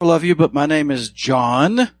Love you, but my name is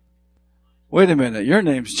John. Wait a minute, your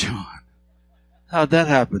name's John. How'd that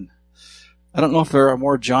happen? I don't know if there are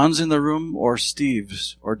more Johns in the room or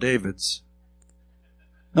Steves or Davids.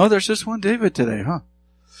 No, there's just one David today, huh?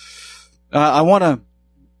 I want to,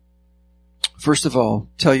 first of all,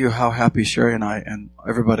 tell you how happy Sherry and I and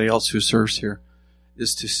everybody else who serves here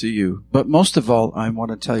is to see you. But most of all, I want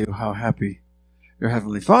to tell you how happy your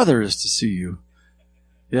Heavenly Father is to see you.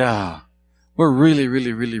 Yeah. We're really,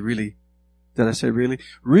 did I say really?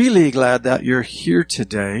 Really glad that you're here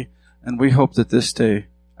today. And we hope that this day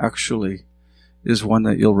actually is one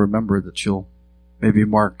that you'll remember, that you'll maybe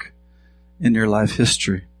mark in your life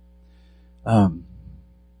history.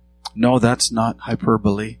 No, that's not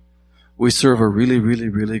hyperbole. We serve a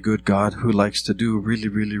really good God who likes to do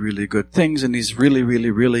really good things, and He's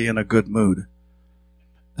really in a good mood.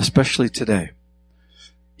 Especially today.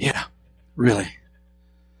 Yeah, really.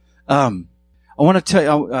 I want to tell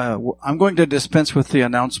you, I'm going to dispense with the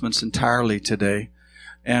announcements entirely today.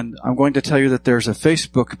 And I'm going to tell you that there's a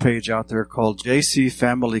Facebook page out there called JC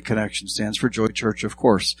Family Connection. Stands for Joy Church, of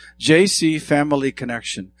course. JC Family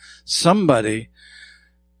Connection. Somebody,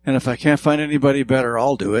 and if I can't find anybody better,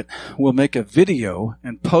 I'll do it, will make a video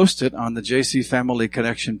and post it on the JC Family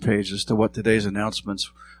Connection page as to what today's announcements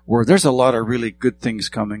were. There's a lot of really good things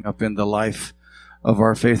coming up in the life of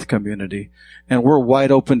our faith community, and we're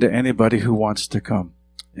wide open to anybody who wants to come.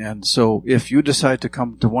 And so if you decide to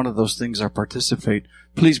come to one of those things or participate,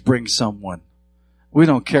 please bring someone. We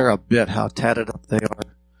don't care a bit how tatted up they are,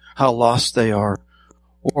 how lost they are,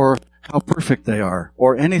 or how perfect they are,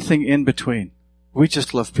 or anything in between. We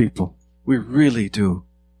just love people. We really do.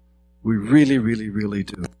 We really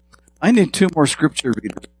do. I need 2 more scripture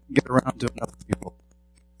readers to get around to enough people.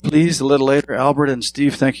 Please, a little later, Albert and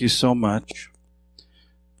Steve, thank you so much.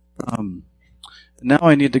 Now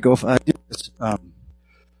I need to go. I do this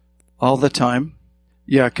all the time.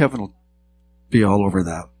 Yeah, Kevin will be all over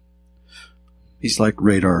that. He's like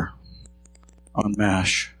radar on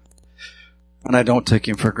MASH. And I don't take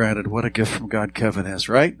him for granted. What a gift from God Kevin is,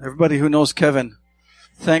 right? Everybody who knows Kevin,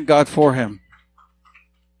 thank God for him.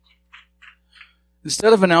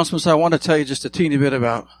 Instead of announcements, I want to tell you just a teeny bit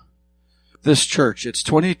about this church. It's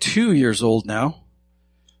 22 years old now.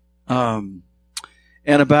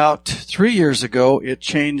 And about 3 years ago, it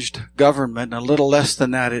changed government. A little less than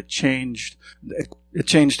that, it changed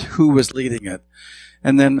who was leading it.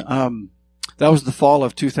 And then, that was the fall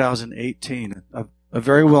of 2018. A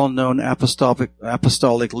very well-known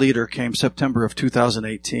apostolic leader came September of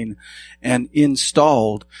 2018 and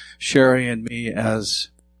installed Sherry and me as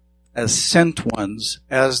sent ones,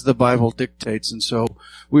 as the Bible dictates. And so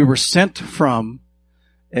we were sent from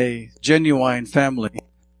a genuine family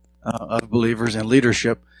of believers and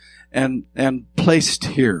leadership and placed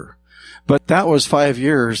here. But that was 5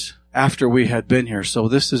 years after we had been here. So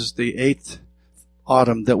this is the 8th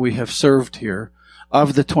autumn that we have served here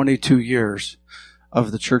of the 22 years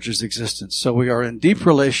of the church's existence. So we are in deep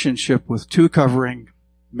relationship with 2 covering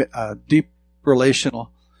deep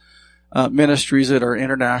relational ministries that are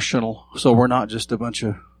international. So we're not just a bunch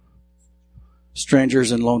of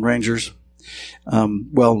strangers and lone rangers.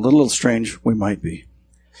 Well, a little strange we might be.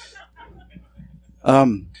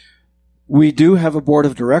 We do have a board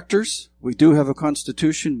of directors. We do have a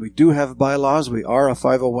constitution. We do have bylaws. We are a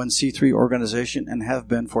 501c3 organization and have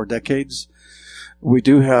been for decades. We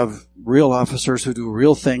do have real officers who do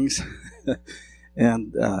real things.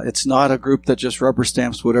 And it's not a group that just rubber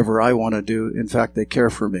stamps whatever I want to do. In fact, they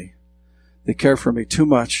care for me. They care for me too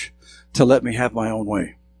much to let me have my own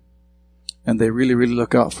way. And they really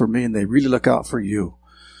look out for me, and they really look out for you.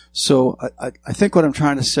 So I think what I'm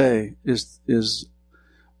trying to say is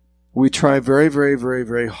we try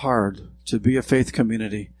very hard to be a faith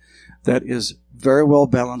community that is very well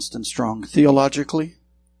balanced and strong theologically,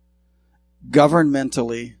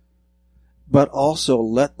 governmentally, but also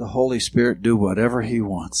let the Holy Spirit do whatever He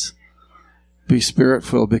wants. Be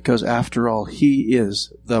Spirit-filled, because after all, He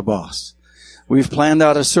is the boss. We've planned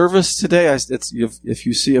out a service today. If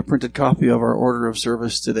you see a printed copy of our order of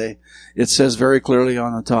service today, it says very clearly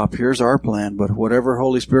on the top, here's our plan, but whatever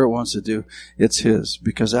Holy Spirit wants to do, it's His.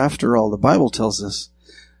 Because after all, the Bible tells us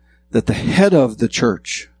that the head of the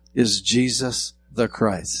church is Jesus the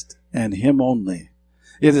Christ, and Him only.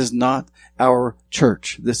 It is not our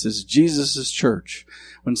church. This is Jesus' church.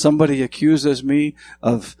 When somebody accuses me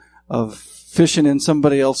of fishing in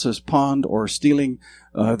somebody else's pond or stealing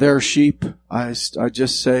their sheep, I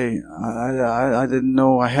just say, I didn't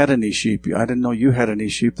know I had any sheep. I didn't know you had any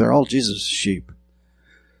sheep. They're all Jesus' sheep.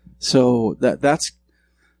 So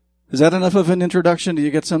is that enough of an introduction? Do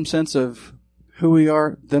you get some sense of who we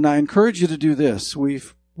are? Then I encourage you to do this.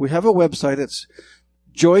 We've We have a website. It's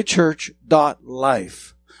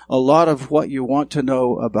joychurch.life. A lot of what you want to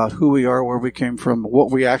know about who we are, where we came from,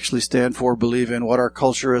 what we actually stand for, believe in, what our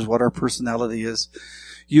culture is, what our personality is.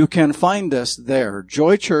 You can find us there,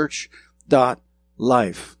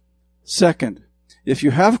 joychurch.life. Second, if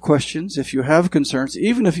you have questions, if you have concerns,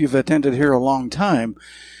 even if you've attended here a long time,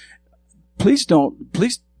 please do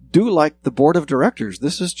like the board of directors.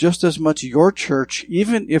 This is just as much your church,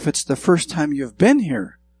 even if it's the first time you've been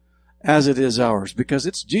here, as it is ours, because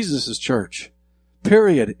it's Jesus' church.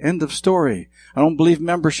 Period. End of story. I don't believe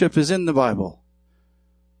membership is in the Bible.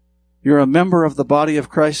 You're a member of the body of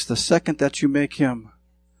Christ the second that you make Him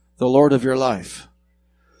the Lord of your life.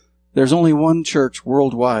 There's only one church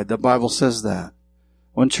worldwide. The Bible says that.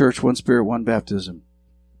 One church, one spirit, one baptism.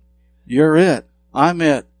 You're it. I'm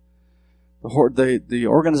it. The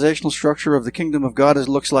organizational structure of the kingdom of God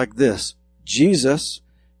looks like this. Jesus,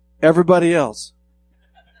 everybody else.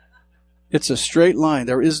 It's a straight line.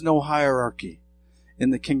 There is no hierarchy in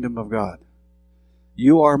the kingdom of God.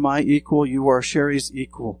 You are my equal, you are Sherry's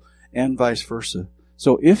equal, and vice versa.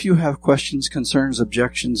 So if you have questions, concerns,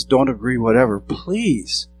 objections, don't agree, whatever,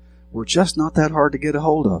 please, we're just not that hard to get a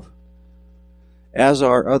hold of. As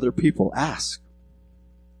are other people. Ask.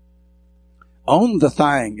 Own the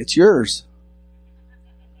thing. It's yours.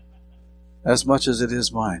 As much as it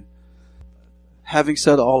is mine. Having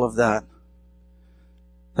said all of that,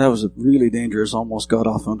 that was really dangerous. Almost got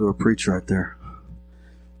off onto a preach right there.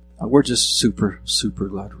 We're just super, super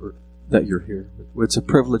glad that you're here. It's a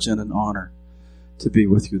privilege and an honor to be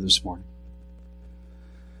with you this morning.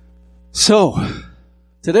 So,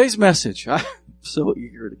 today's message. I'm so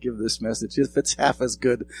eager to give this message. If it's half as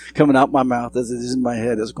good coming out my mouth as it is in my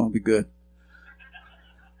head, it's going to be good.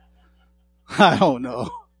 I don't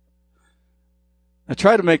know. I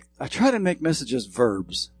try to make messages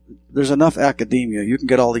verbs. There's enough academia. You can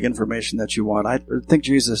get all the information that you want. I think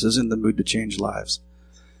Jesus is in the mood to change lives.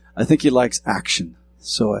 I think He likes action.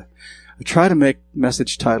 So I try to make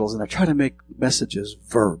message titles and I try to make messages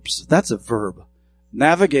verbs. That's a verb.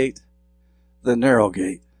 Navigate the narrow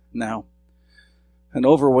gate. Now, an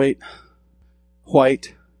overweight,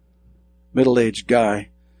 white, middle-aged guy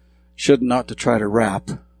should not to try to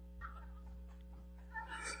rap.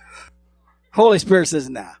 Holy Spirit says,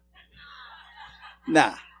 nah.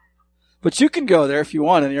 Nah. But you can go there if you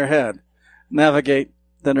want in your head. Navigate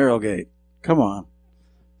the narrow gate. Come on.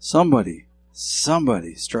 Somebody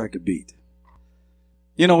strike a beat.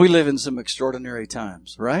 You know, we live in some extraordinary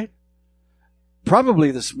times, right? Probably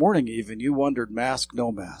this morning even you wondered mask,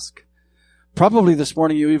 no mask. Probably this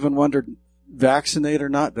morning you even wondered vaccinate or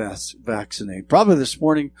not vaccinate. Probably this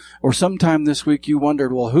morning or sometime this week you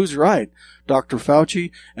wondered, well, who's right? Dr.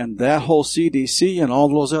 Fauci and that whole CDC and all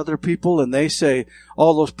those other people, and they say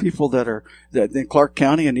all those people that in Clark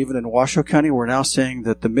County and even in Washoe County, we're now saying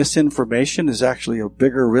that the misinformation is actually a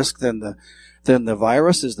bigger risk than the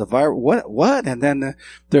virus. Is the virus what? And then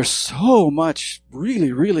there's so much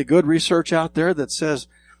really, really good research out there that says,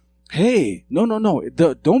 hey, no,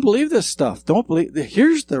 don't believe this stuff. Don't believe.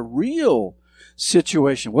 Here's the real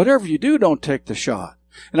situation. Whatever you do, don't take the shot.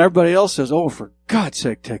 And everybody else says, oh, for God's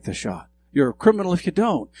sake, take the shot. You're a criminal if you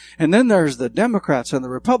don't. And then there's the Democrats and the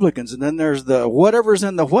Republicans, and then there's the whatevers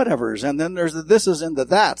and the whatevers, and then there's the thises and the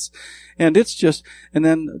that's. And it's just, and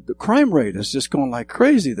then the crime rate is just going like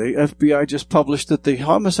crazy. The FBI just published that the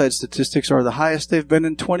homicide statistics are the highest they've been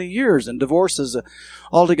in 20 years, and divorce is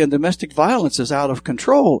altogether, domestic violence is out of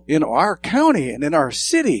control in our county and in our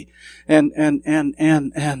city. And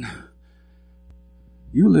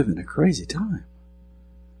you live in a crazy time.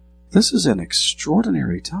 This is an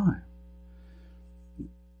extraordinary time.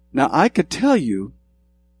 Now, I could tell you,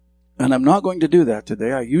 and I'm not going to do that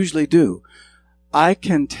today, I usually do. I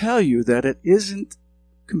can tell you that it isn't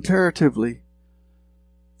comparatively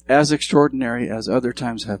as extraordinary as other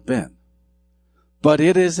times have been. But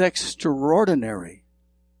it is extraordinary.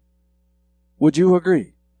 Would you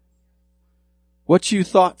agree? What you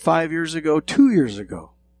thought 5 years ago, 2 years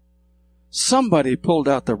ago, somebody pulled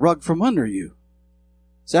out the rug from under you.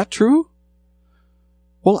 Is that true?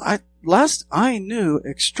 Well, last I knew,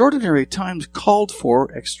 extraordinary times called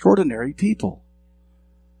for extraordinary people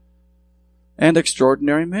and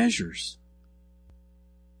extraordinary measures.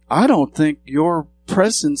 I don't think your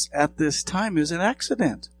presence at this time is an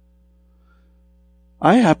accident.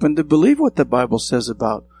 I happen to believe what the Bible says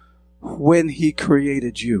about when He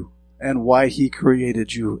created you and why He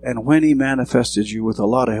created you and when He manifested you with a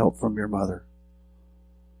lot of help from your mother.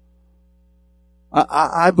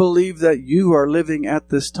 I believe that you are living at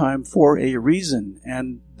this time for a reason,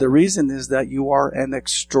 and the reason is that you are an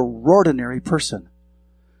extraordinary person.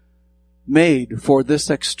 made for this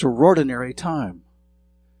extraordinary time.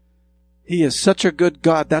 He is such a good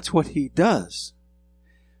God. That's what He does.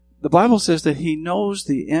 The Bible says that He knows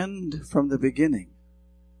the end from the beginning.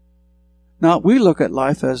 Now, we look at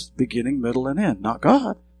life as beginning, middle, and end, not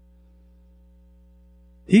God.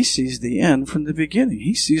 He sees the end from the beginning.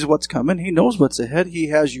 He sees what's coming. He knows what's ahead. He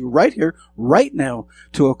has you right here, right now,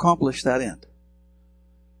 to accomplish that end.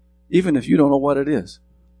 Even if you don't know what it is.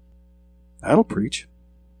 That'll preach.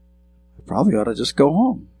 I probably ought to just go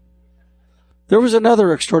home. There was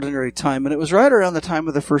another extraordinary time, and it was right around the time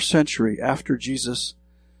of the first century, after Jesus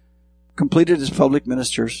completed His public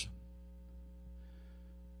ministry,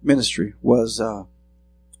 was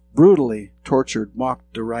brutally tortured,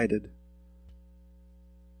 mocked, derided,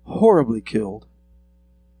 horribly killed,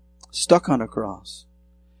 stuck on a cross,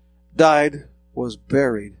 died, was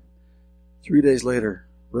buried, 3 days later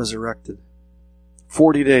resurrected,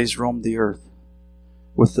 40 days roamed the earth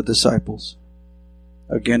with the disciples,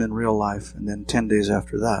 again in real life, and then 10 days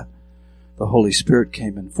after that, the Holy Spirit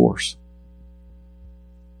came in force.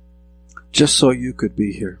 Just so you could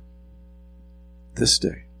be here this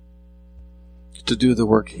day to do the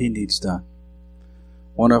work He needs done.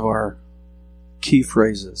 One of our key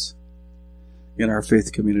phrases in our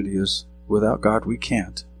faith community is, without God we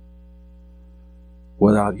can't.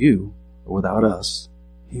 Without you, or without us,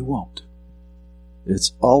 He won't.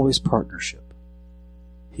 It's always partnership.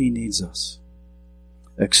 He needs us.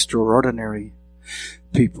 Extraordinary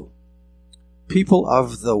people. People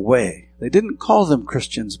of the way. They didn't call them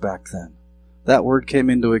Christians back then. That word came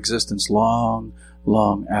into existence long,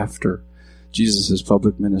 long after Jesus'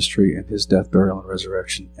 public ministry and His death, burial, and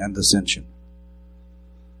resurrection and ascension.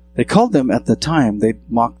 They called them at the time, they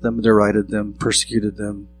mocked them, derided them, persecuted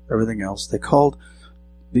them, everything else. They called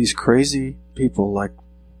these crazy people like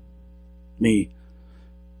me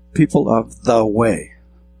people of the way.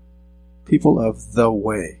 People of the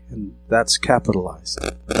way. And that's capitalized.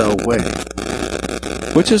 The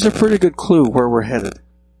way. Which is a pretty good clue where we're headed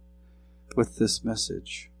with this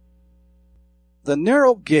message. The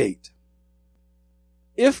narrow gate.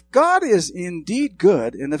 If God is indeed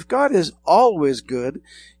good, and if God is always good,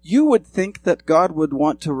 you would think that God would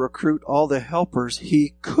want to recruit all the helpers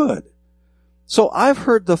He could. So I've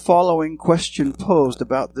heard the following question posed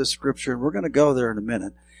about this scripture, and we're going to go there in a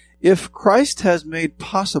minute. If Christ has made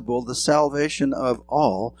possible the salvation of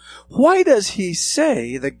all, why does He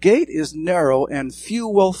say the gate is narrow and few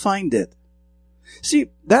will find it? See,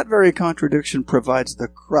 that very contradiction provides the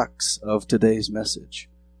crux of today's message.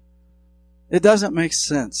 It doesn't make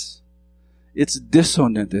sense. It's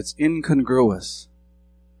dissonant. It's incongruous.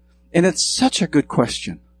 And it's such a good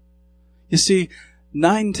question. You see,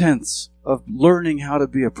 9/10 of learning how to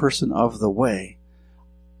be a person of the way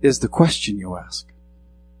is the question you ask,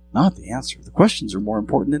 not the answer. The questions are more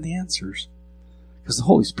important than the answers, because the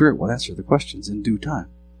Holy Spirit will answer the questions in due time.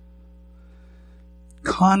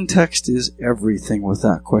 Context is everything with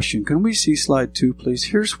that question. Can we see slide 2, please?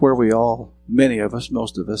 Here's where we all, many of us,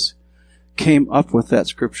 most of us, came up with that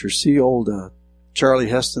scripture. See old Charlie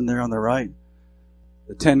Heston there on the right?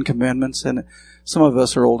 The 10 Commandments. And some of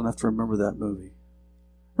us are old enough to remember that movie.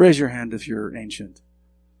 Raise your hand if you're ancient.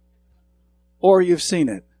 Or you've seen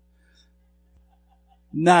it.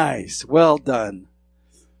 Nice. Well done.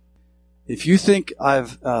 If you think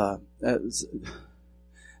I've...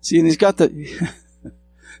 see, and he's got the...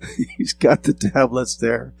 he's got the tablets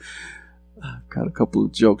there. I've got a couple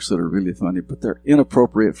of jokes that are really funny, but they're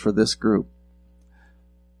inappropriate for this group.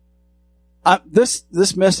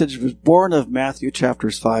 This message was born of Matthew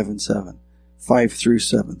chapters 5 and 7. 5 through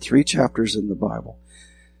 7. 3 chapters in the Bible.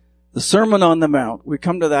 The Sermon on the Mount. We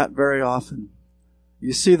come to that very often.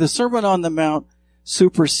 You see, the Sermon on the Mount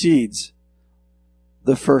supersedes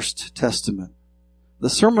the First Testament. The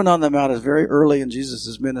Sermon on the Mount is very early in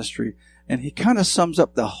Jesus' ministry, and He kind of sums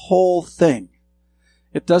up the whole thing.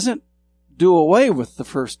 It doesn't do away with the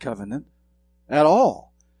first covenant at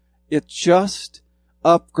all. It just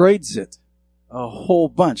upgrades it a whole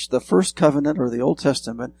bunch. The first covenant, or the Old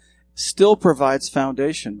Testament, still provides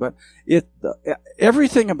foundation, but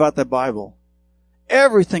everything about the Bible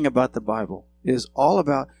is all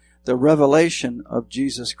about the revelation of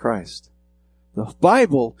Jesus Christ. The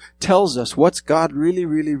Bible tells us what's God really,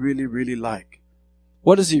 really, really, really like.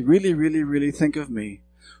 What does He really, really, really think of me?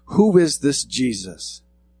 Who is this Jesus?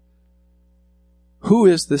 Who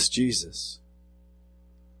is this Jesus?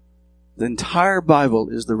 The entire Bible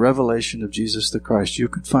is the revelation of Jesus the Christ. You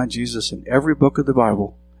can find Jesus in every book of the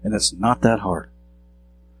Bible, and it's not that hard.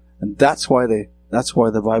 And that's why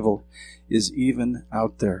the Bible is even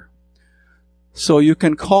out there. So you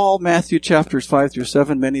can call Matthew chapters 5 through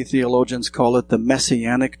 7, many theologians call it the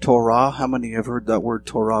Messianic Torah. How many have heard that word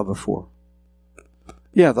Torah before?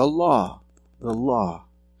 Yeah, the law. The law.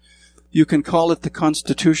 You can call it the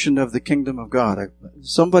constitution of the kingdom of God.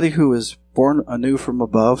 Somebody who is born anew from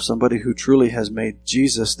above, somebody who truly has made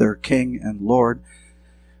Jesus their King and Lord,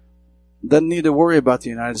 doesn't need to worry about the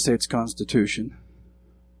United States Constitution,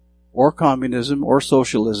 or communism, or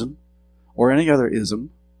socialism, or any other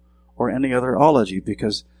ism, or any other ology,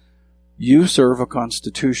 because you serve a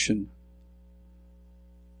constitution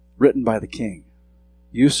written by the king.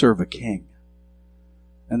 You serve a king.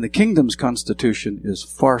 And the kingdom's constitution is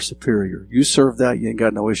far superior. You serve that, you ain't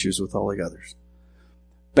got no issues with all the others.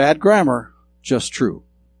 Bad grammar, just true.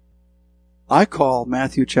 I call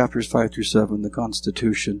Matthew chapters 5 through 7 the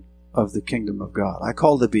constitution of the kingdom of God. I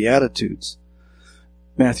call the Beatitudes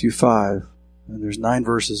Matthew 5, and there's 9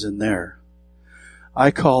 verses in there.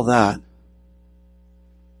 I call that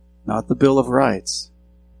not the Bill of Rights,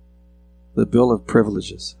 the Bill of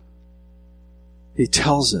Privileges. He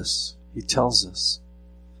tells us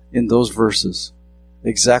in those verses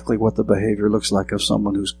exactly what the behavior looks like of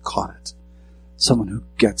someone who's caught it. Someone who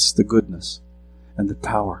gets the goodness and the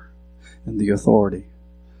power and the authority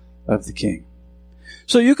of the King.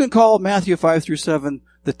 So you can call Matthew 5 through 7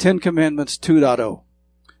 the 10 Commandments 2.0.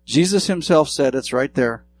 Jesus himself said, it's right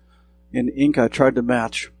there. In ink, I tried to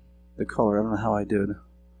match the color. I don't know how I did.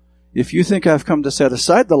 If you think I've come to set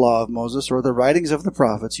aside the law of Moses or the writings of the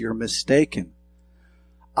prophets, you're mistaken.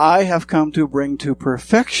 I have come to bring to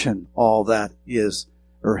perfection all that is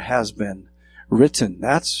or has been written.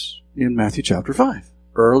 That's in Matthew chapter 5,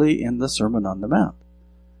 early in the Sermon on the Mount.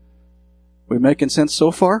 We making sense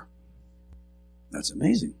so far? That's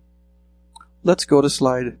amazing. Let's go to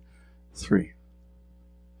slide 3.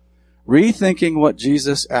 Rethinking what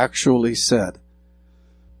Jesus actually said.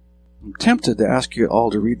 I'm tempted to ask you all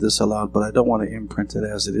to read this aloud, but I don't want to imprint it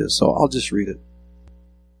as it is, so I'll just read it.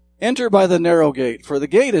 Enter by the narrow gate, for the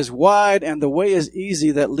gate is wide and the way is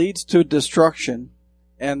easy that leads to destruction,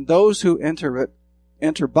 and those who enter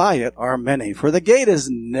by it are many. For the gate is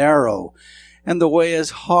narrow and the way is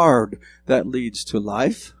hard that leads to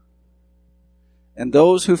life, and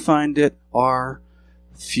those who find it are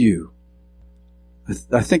few.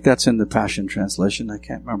 I think that's in the Passion Translation. I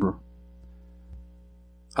can't remember.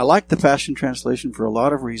 I like the Passion Translation for a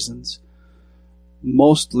lot of reasons,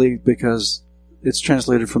 mostly because it's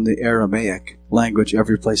translated from the Aramaic language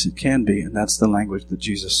every place it can be, and that's the language that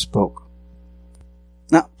Jesus spoke.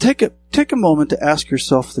 Now, take a moment to ask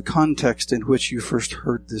yourself the context in which you first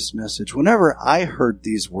heard this message. Whenever I heard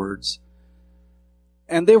these words,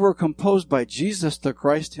 and they were composed by Jesus the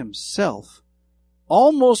Christ himself,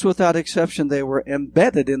 almost without exception, they were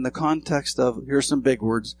embedded in the context of, here's some big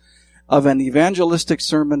words, of an evangelistic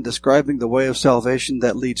sermon describing the way of salvation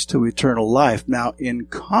that leads to eternal life. Now, in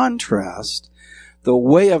contrast, the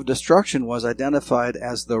way of destruction was identified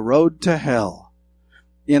as the road to hell.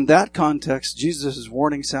 In that context, Jesus'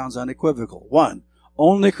 warning sounds unequivocal. 1,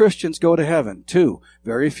 only Christians go to heaven. 2,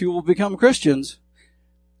 very few will become Christians.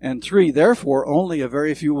 And 3, therefore, only a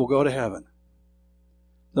very few will go to heaven.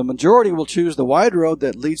 The majority will choose the wide road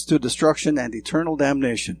that leads to destruction and eternal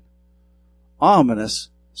damnation. Ominous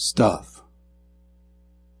stuff.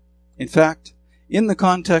 In fact, in the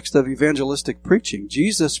context of evangelistic preaching,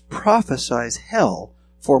 Jesus prophesies hell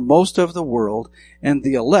for most of the world, and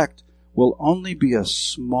the elect will only be a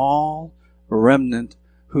small remnant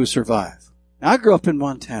who survive. Now, I grew up in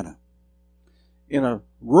Montana, in a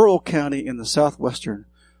rural county in the southwestern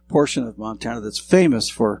portion of Montana that's famous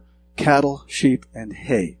for cattle, sheep, and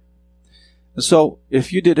hay. And so,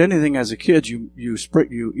 if you did anything as a kid, you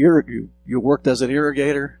worked as an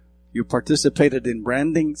irrigator, you participated in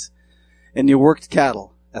brandings, and you worked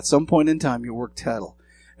cattle. At some point in time, you worked cattle.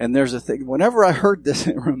 And there's a thing, whenever I heard this,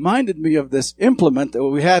 it reminded me of this implement that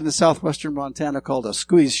we had in southwestern Montana called a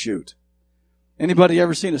squeeze chute. Anybody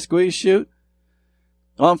ever seen a squeeze chute?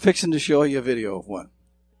 Well, I'm fixing to show you a video of one.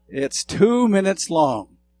 It's 2 minutes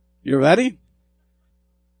long. You ready?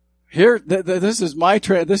 Here, this is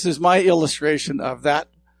my illustration of that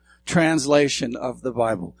translation of the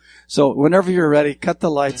Bible. So whenever you're ready, cut the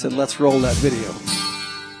lights and let's roll that video.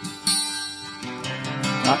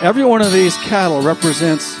 Now, every one of these cattle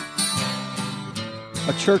represents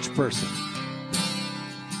a church person.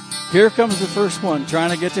 Here comes the first one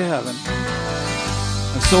trying to get to heaven.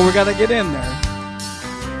 And so we got to get in there.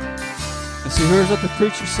 And see, here's what the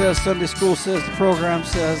preacher says, Sunday school says, the program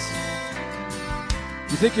says.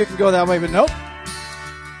 You think you can go that way, but nope.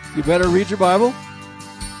 You better read your Bible.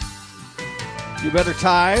 You better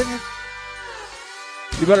tithe.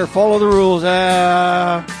 You better follow the rules.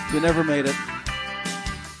 You never made it.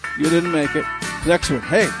 You didn't make it. Next one.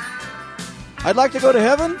 Hey, I'd like to go to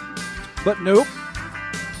heaven, but nope.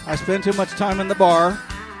 I spend too much time in the bar.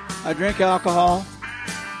 I drink alcohol.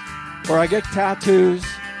 Or I get tattoos.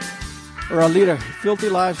 Or I lead a filthy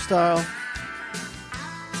lifestyle.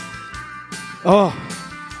 Oh,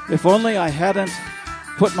 if only I hadn't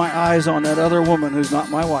put my eyes on that other woman who's not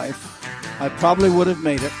my wife, I probably would have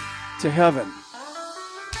made it to heaven.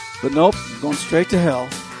 But nope, I'm going straight to hell.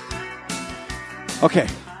 Okay,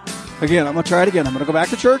 again, I'm going to try it again. I'm going to go back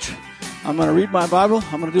to church. I'm going to read my Bible.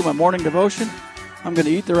 I'm going to do my morning devotion. I'm going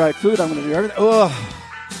to eat the right food. I'm going to do everything. Oh,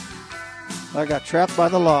 I got trapped by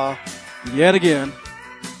the law yet again.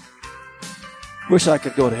 Wish I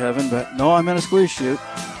could go to heaven, but no, I'm in a squeeze chute.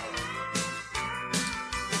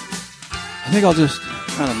 I think I'll just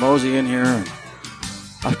kind of mosey in here. And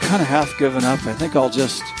I've kind of half given up. I think I'll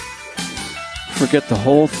just forget the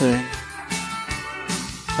whole thing.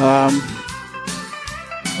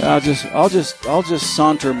 I'll just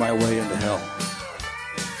saunter my way into hell.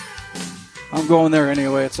 I'm going there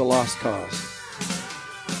anyway. It's a lost cause.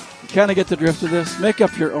 You kind of get the drift of this? Make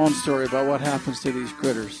up your own story about what happens to these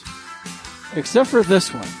critters. Except for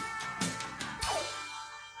this one.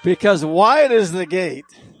 Because wide is the gate.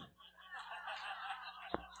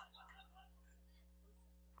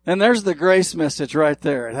 And there's the grace message right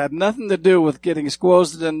there. It had nothing to do with getting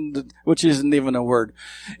squozed, which isn't even a word.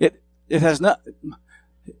 It has not.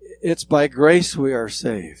 It's by grace we are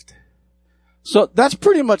saved. So that's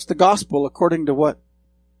pretty much the gospel according to what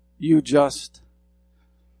you just,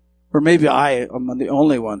 or maybe I am the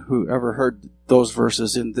only one who ever heard those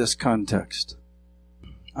verses in this context.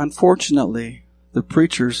 Unfortunately, the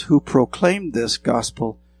preachers who proclaimed this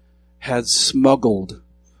gospel had smuggled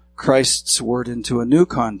Christ's word into a new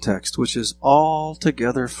context, which is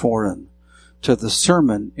altogether foreign to the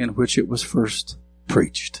sermon in which it was first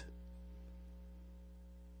preached.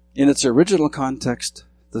 In its original context,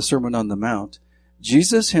 the Sermon on the Mount,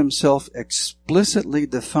 Jesus himself explicitly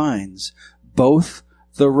defines both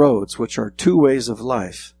the roads, which are two ways of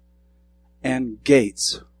life, and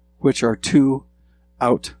gates, which are two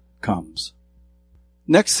outcomes.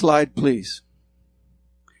 Next slide, please.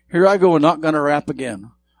 Here I go, not going to rap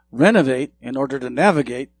again. Renovate in order to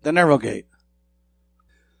navigate the narrow gate.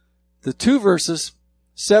 The two verses,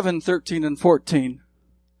 7, 13, and 14,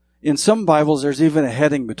 in some Bibles there's even a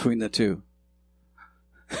heading between the two.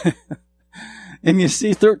 And you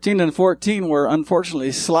see 13 and 14 were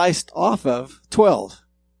unfortunately sliced off of 12.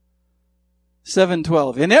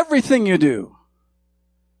 7:12. In everything you do,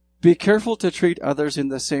 be careful to treat others in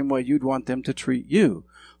the same way you'd want them to treat you.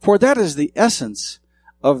 For that is the essence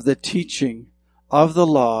of the teaching of the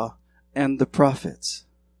law and the prophets.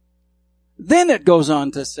 Then it goes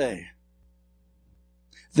on to say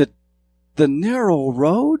that the narrow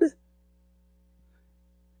road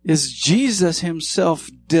is Jesus himself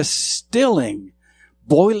distilling,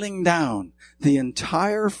 boiling down the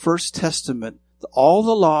entire First Testament, all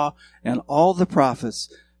the law and all the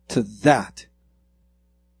prophets, to that,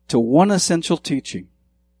 to one essential teaching.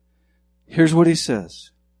 Here's what he says.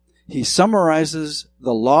 He summarizes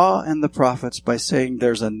the law and the prophets by saying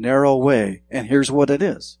there's a narrow way, and here's what it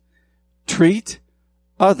is. Treat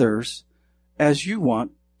others as you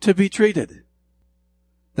want to be treated.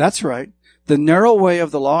 That's right. The narrow way of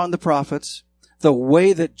the law and the prophets, the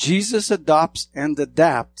way that Jesus adopts and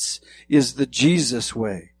adapts, is the Jesus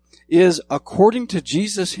way, is, according to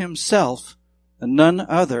Jesus himself, none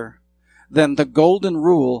other than the golden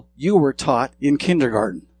rule you were taught in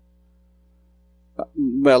kindergarten.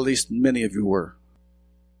 Well, at least many of you were.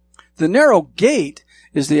 The narrow gate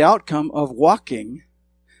is the outcome of walking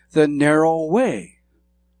the narrow way,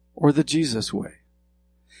 or the Jesus way.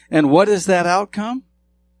 And what is that outcome?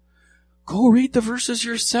 Go read the verses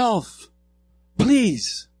yourself,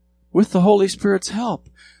 please, with the Holy Spirit's help.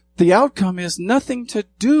 The outcome is nothing to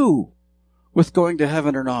do with going to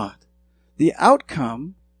heaven or not. The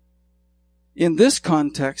outcome, in this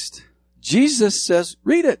context, Jesus says,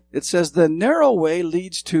 read it. It says the narrow way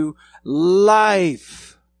leads to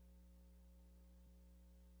life.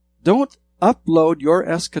 Don't upload your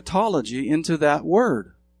eschatology into that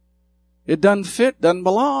word. It doesn't fit, doesn't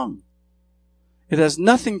belong. It has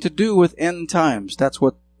nothing to do with end times. That's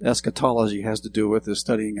what eschatology has to do with, is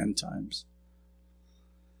studying end times.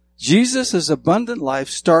 Jesus' abundant life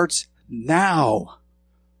starts now,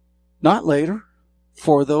 not later,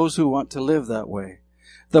 for those who want to live that way.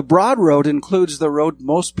 The broad road includes the road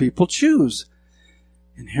most people choose.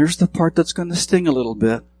 And here's the part that's going to sting a little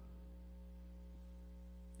bit.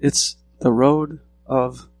 It's the road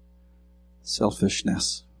of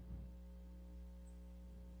selfishness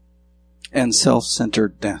and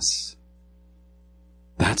self-centeredness.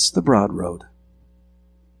 That's the broad road.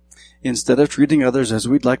 Instead of treating others as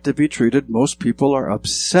we'd like to be treated, most people are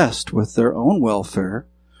obsessed with their own welfare,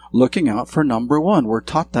 looking out for number one. We're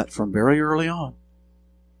taught that from very early on.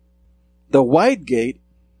 The wide gate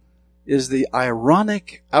is the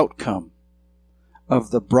ironic outcome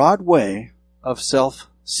of the broad way of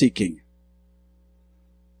self-seeking.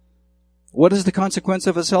 What is the consequence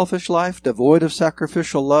of a selfish life? Devoid of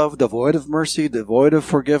sacrificial love, devoid of mercy, devoid of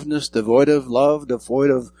forgiveness, devoid of love, devoid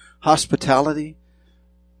of hospitality,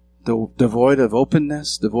 devoid of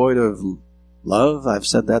openness, devoid of love. I've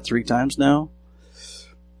said that 3 times now.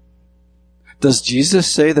 Does Jesus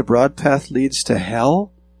say the broad path leads to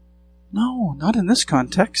hell? No, not in this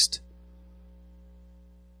context.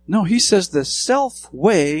 No, he says the self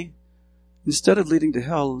way, instead of leading to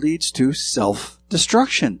hell, leads to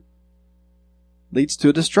self-destruction. Leads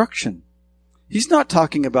to destruction. He's not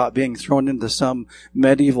talking about being thrown into some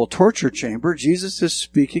medieval torture chamber. Jesus is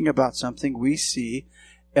speaking about something we see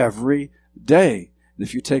every day. And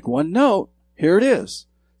if you take one note, here it is.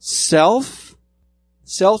 Selfish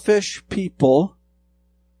people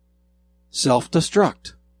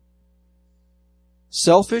self-destruct.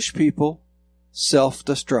 Selfish people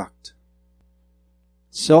self-destruct.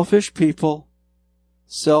 Selfish people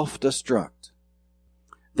self-destruct.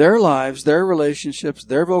 Their lives, their relationships,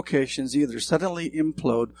 their vocations either suddenly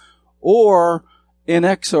implode or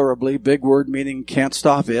inexorably, big word meaning can't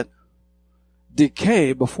stop it,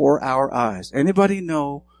 decay before our eyes. Anybody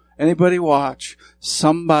know, anybody watch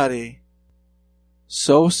somebody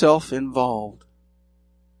so self-involved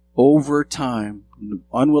over time,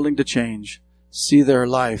 unwilling to change, see their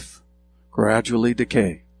life gradually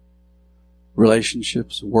decay?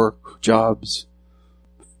 Relationships, work, jobs,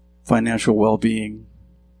 financial well-being,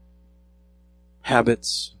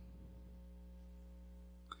 habits.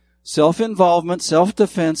 Self-involvement,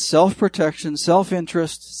 self-defense, self-protection,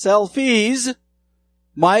 self-interest, selfies,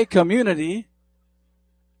 my community,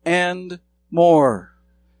 and more.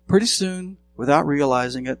 Pretty soon, without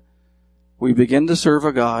realizing it, we begin to serve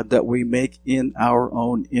a God that we make in our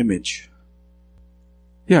own image.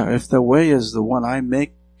 Yeah, if the way is the one I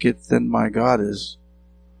make it, then my God is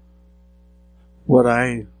what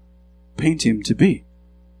I paint him to be.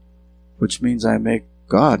 Which means I make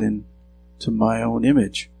God into my own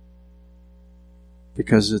image.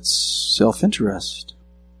 Because it's self-interest.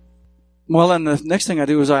 Well, and the next thing I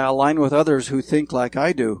do is I align with others who think like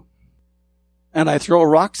I do. And I throw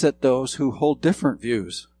rocks at those who hold different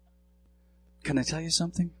views. Can I tell you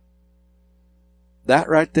something? That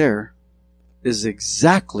right there is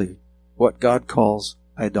exactly what God calls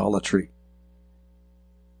idolatry.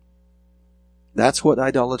 That's what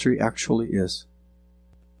idolatry actually is.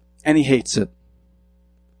 And he hates it.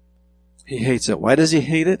 He hates it. Why does he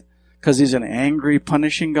hate it? Because he's an angry,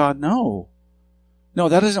 punishing God? No. No,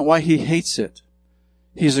 that isn't why he hates it.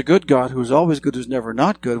 He's a good God who's always good, who's never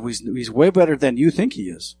not good. He's way better than you think he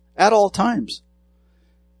is. At all times.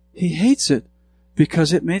 He hates it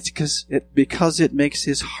because it makes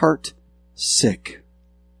his heart sick.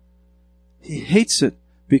 He hates it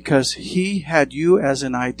because he had you as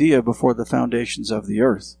an idea before the foundations of the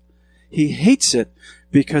earth. He hates it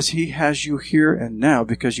because he has you here and now,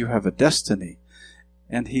 because you have a destiny.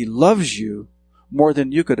 And he loves you more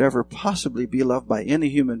than you could ever possibly be loved by any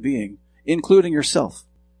human being, including yourself.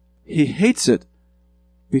 He hates it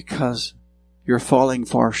because you're falling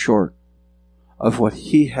far short of what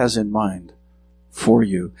he has in mind for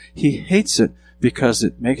you. He hates it because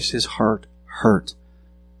it makes his heart hurt.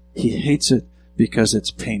 He hates it because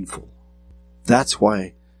it's painful. That's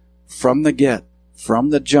why from the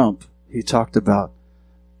jump, he talked about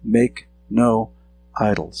make no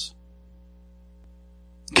idols.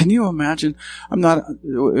 Can you imagine?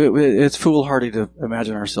 It's foolhardy to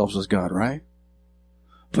imagine ourselves as God, right?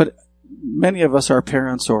 But many of us are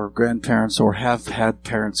parents or grandparents or have had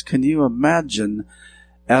parents. Can you imagine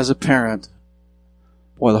as a parent?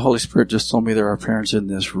 Well, the Holy Spirit just told me there are parents in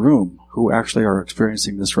this room who actually are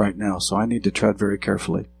experiencing this right now, so I need to tread very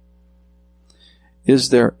carefully. Is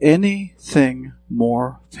there anything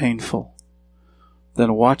more painful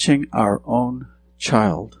than watching our own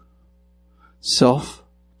child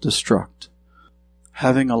self-destruct,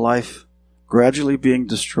 having a life gradually being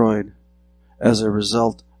destroyed as a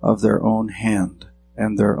result of their own hand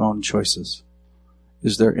and their own choices?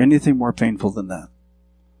 Is there anything more painful than that?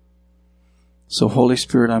 So, Holy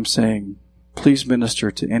Spirit, I'm saying, please minister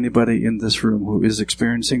to anybody in this room who is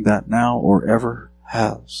experiencing that now or ever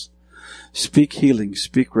has. Speak healing,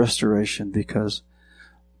 speak restoration, because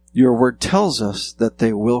your word tells us that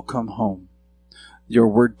they will come home. Your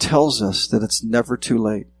word tells us that it's never too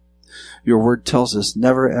late. Your word tells us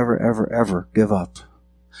never, ever, ever, ever give up.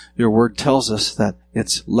 Your word tells us that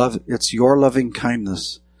it's your loving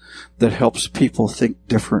kindness that helps people think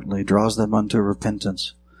differently, draws them unto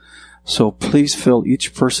repentance. So please fill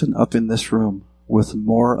each person up in this room with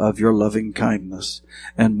more of your loving kindness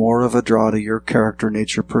and more of a draw to your character,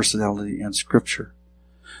 nature, personality, and Scripture.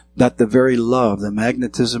 That the very love, the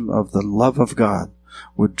magnetism of the love of God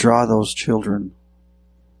would draw those children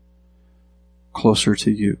closer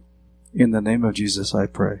to you. In the name of Jesus, I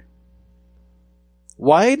pray.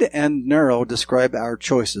 Wide and narrow describe our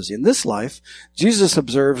choices. In this life, Jesus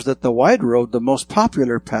observes that the wide road, the most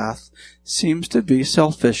popular path, seems to be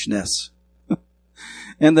selfishness.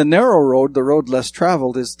 And the narrow road, the road less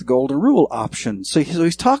traveled, is the golden rule option. So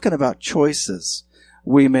he's talking about choices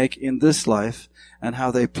we make in this life and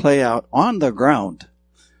how they play out on the ground.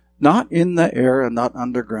 Not in the air and not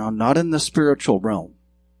underground, not in the spiritual realm.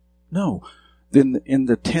 No, in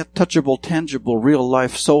the touchable, tangible, real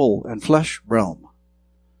life soul and flesh realm.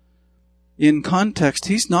 In context,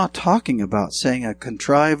 he's not talking about saying a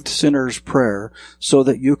contrived sinner's prayer so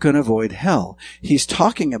that you can avoid hell. He's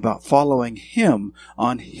talking about following him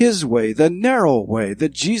on his way, the narrow way, the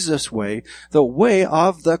Jesus way, the way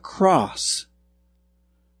of the cross.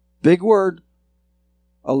 Big word,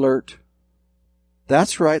 alert.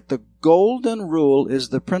 That's right, the golden rule is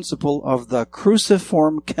the principle of the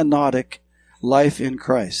cruciform kenotic life in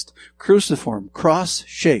Christ. Cruciform,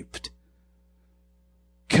 cross-shaped.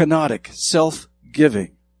 Kenotic,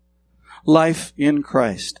 self-giving, life in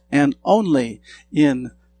Christ, and only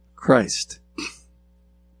in Christ.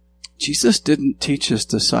 Jesus didn't teach his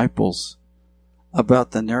disciples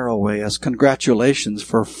about the narrow way as congratulations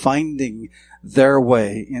for finding their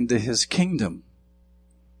way into his kingdom.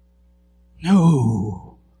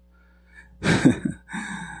 No.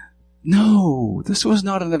 No, this was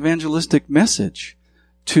not an evangelistic message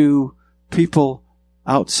to people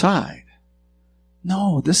outside.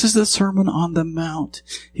 No, this is the Sermon on the Mount.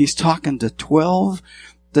 He's talking to 12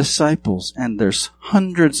 disciples, and there's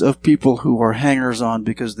hundreds of people who are hangers-on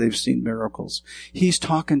because they've seen miracles. He's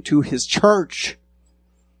talking to his church.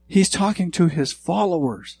 He's talking to his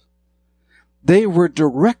followers. They were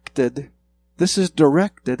directed, this is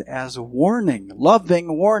directed as warning,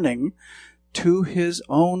 loving warning to his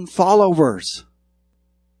own followers.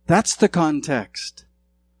 That's the context.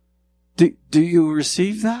 Do you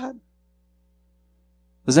receive that?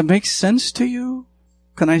 Does that make sense to you?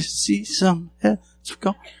 Can I see some heads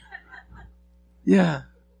go? Yeah.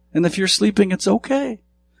 And if you're sleeping, it's okay.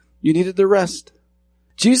 You needed the rest.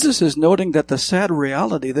 Jesus is noting that the sad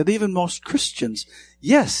reality that even most Christians,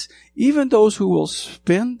 yes, even those who will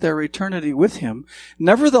spend their eternity with him,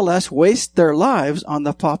 nevertheless waste their lives on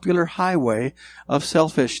the popular highway of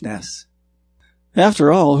selfishness.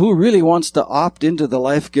 After all, who really wants to opt into the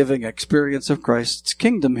life-giving experience of Christ's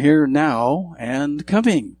kingdom here, now, and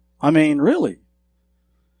coming? I mean, really.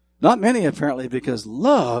 Not many, apparently, because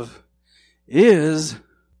love is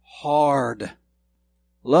hard.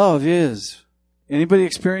 Love is. Anybody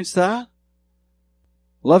experience that?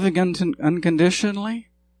 Loving unconditionally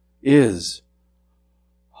is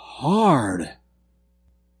hard.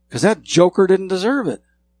 Because that joker didn't deserve it.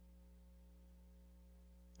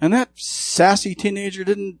 And that sassy teenager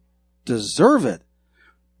didn't deserve it.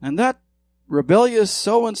 And that rebellious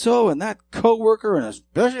so-and-so and that coworker and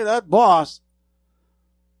especially that boss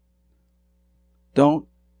don't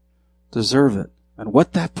deserve it. And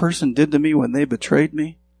what that person did to me when they betrayed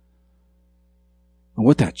me, and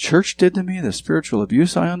what that church did to me, the spiritual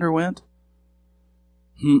abuse I underwent,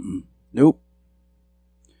 nope.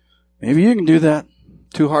 Maybe you can do that.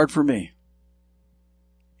 Too hard for me.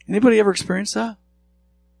 Anybody ever experienced that?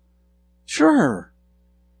 Sure.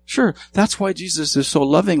 That's why Jesus is so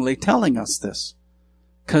lovingly telling us this.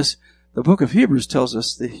 Because the book of Hebrews tells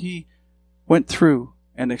us that he went through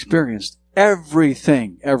and experienced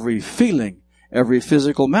everything, every feeling, every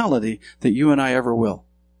physical malady that you and I ever will.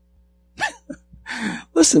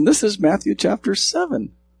 Listen, this is Matthew chapter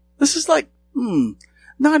 7. This is like,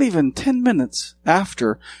 not even 10 minutes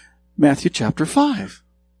after Matthew chapter 5.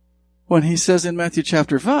 When he says in Matthew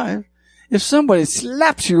chapter 5, if somebody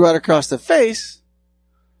slaps you right across the face,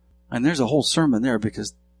 and there's a whole sermon there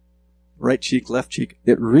because right cheek, left cheek,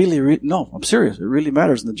 it really, no, I'm serious. It really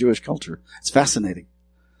matters in the Jewish culture. It's fascinating.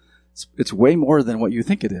 It's way more than what you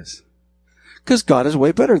think it is. Because God is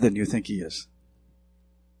way better than you think he is.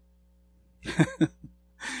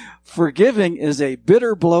 Forgiving is a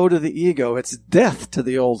bitter blow to the ego. It's death to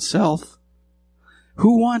the old self.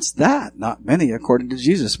 Who wants that? Not many, according to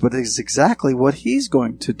Jesus, but it's exactly what he's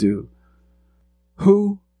going to do.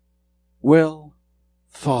 Who will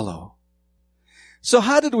follow? So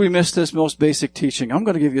how did we miss this most basic teaching? I'm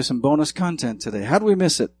going to give you some bonus content today. How did we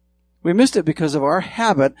miss it? We missed it because of our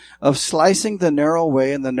habit of slicing the narrow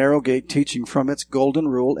way and the narrow gate teaching from its golden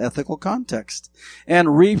rule ethical context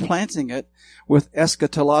and replanting it with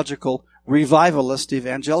eschatological revivalist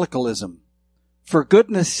evangelicalism. For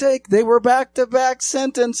goodness sake, they were back-to-back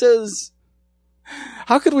sentences.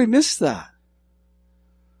 How could we miss that?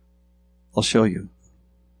 I'll show you.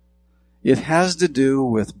 It has to do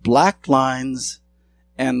with black lines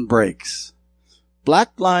and breaks.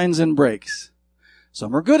 Black lines and breaks.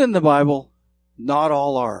 Some are good in the Bible. Not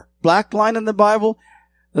all are. Black line in the Bible.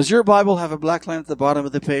 Does your Bible have a black line at the bottom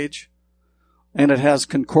of the page? And it has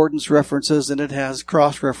concordance references and it has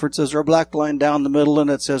cross references, or a black line down the middle and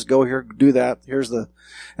it says go here, do that. Here's the,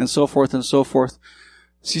 and so forth and so forth.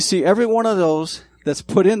 So you see, every one of those that's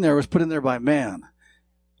put in there was put in there by man.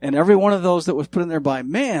 And every one of those that was put in there by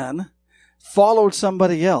man followed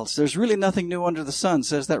somebody else. There's really nothing new under the sun,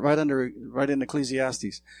 says that right in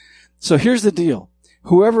Ecclesiastes. So here's the deal.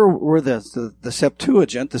 Whoever were the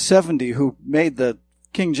Septuagint, the 70 who made the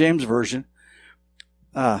King James Version,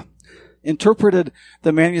 interpreted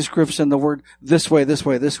the manuscripts and the word this way, this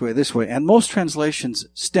way, this way, this way. And most translations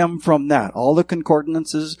stem from that. All the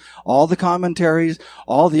concordances, all the commentaries,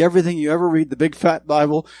 all the everything you ever read, the big fat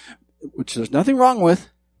Bible, which there's nothing wrong with,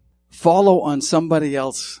 follow on somebody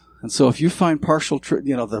else. And so if you find partial truth,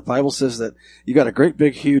 the Bible says that you got a great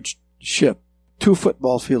big huge ship, 2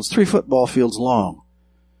 football fields, 3 football fields long.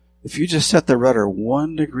 If you just set the rudder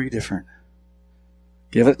 1 degree different,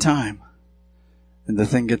 give it time, and the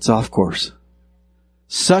thing gets off course.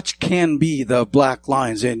 Such can be the black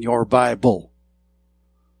lines in your Bible.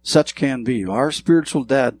 Such can be. Our spiritual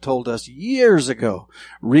dad told us years ago,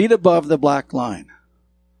 read above the black line.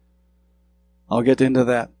 I'll get into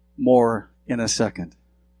that more in a second.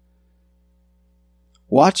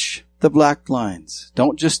 Watch the black lines.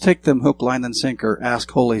 Don't just take them hook, line, and sinker.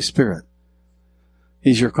 Ask Holy Spirit.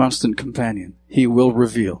 He's your constant companion. He will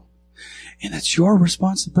reveal. And it's your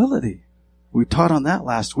responsibility. We taught on that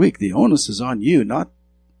last week. The onus is on you, not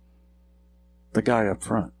the guy up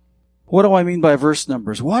front. What do I mean by verse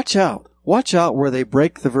numbers? Watch out. Watch out where they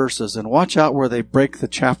break the verses, and watch out where they break the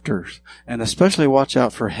chapters, and especially watch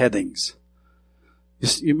out for headings.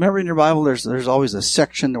 You remember in your Bible there's always a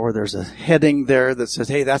section or there's a heading there that says,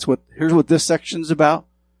 hey, here's what this section's about.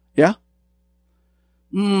 Yeah?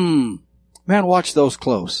 Man, watch those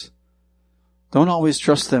close. Don't always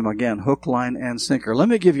trust them again, hook, line, and sinker. Let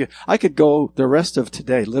me give you, I could go the rest of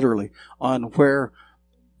today, literally, on where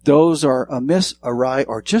those are amiss, awry,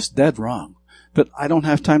 or just dead wrong. But I don't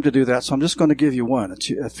have time to do that, so I'm just going to give you one. It's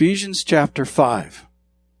Ephesians chapter 5.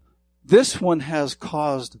 This one has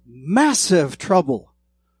caused massive trouble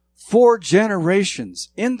for generations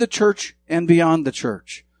in the church and beyond the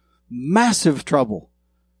church. Massive trouble.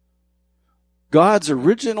 God's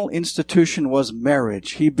original institution was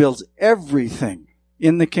marriage. He builds everything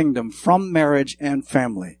in the kingdom from marriage and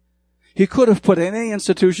family. He could have put any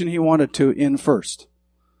institution he wanted to in first.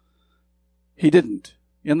 He didn't.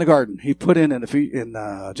 In the garden, he put in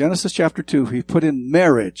Genesis chapter 2, he put in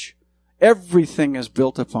marriage. Everything is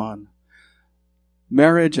built upon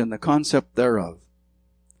marriage and the concept thereof.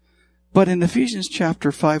 But in Ephesians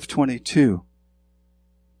chapter 5:22,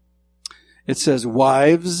 it says,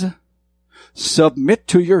 wives, submit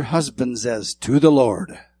to your husbands as to the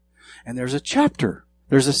Lord. And there's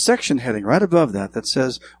a section heading right above that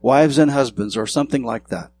says wives and husbands or something like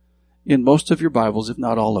that in most of your Bibles, if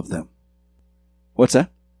not all of them. What's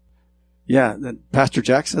that? Yeah, Pastor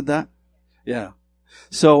Jack said that? Yeah.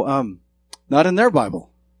 So, not in their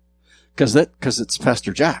Bible. Cause it's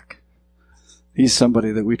Pastor Jack. He's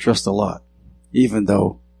somebody that we trust a lot, even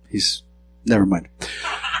though never mind.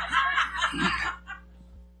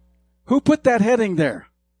 Who put that heading there?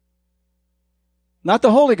 Not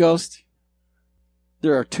the Holy Ghost.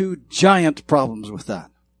 There are 2 giant problems with that.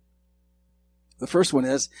 The first one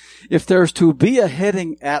is, if there's to be a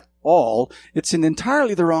heading at all, it's in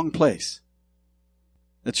entirely the wrong place.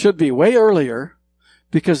 It should be way earlier,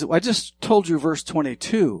 because I just told you verse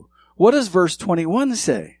 22. What does verse 21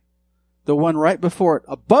 say? The one right before it,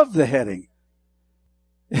 above the heading.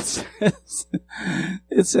 It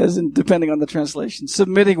says, depending on the translation,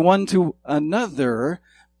 submitting one to another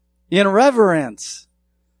in reverence.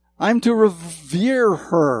 I'm to revere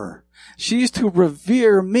her. She's to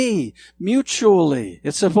revere me mutually.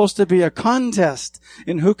 It's supposed to be a contest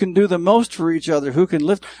in who can do the most for each other, who can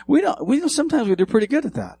lift. Sometimes we do pretty good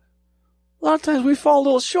at that. A lot of times we fall a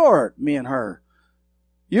little short, me and her.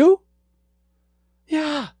 You?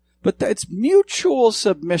 Yeah. But it's mutual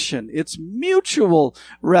submission. It's mutual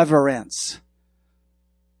reverence.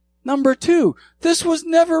 Number 2, this was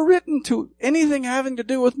never written to anything having to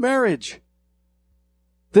do with marriage.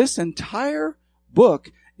 This entire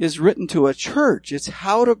book is written to a church. It's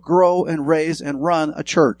how to grow and raise and run a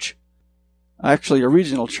church. Actually, a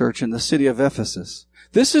regional church in the city of Ephesus.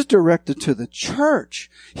 This is directed to the church.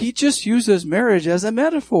 He just uses marriage as a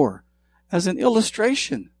metaphor, as an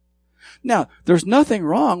illustration. Now, there's nothing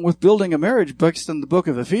wrong with building a marriage based on the book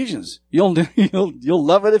of Ephesians. You'll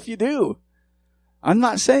love it if you do. I'm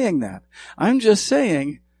not saying that. I'm just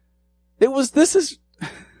saying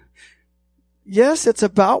yes, it's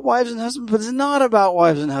about wives and husbands, but it's not about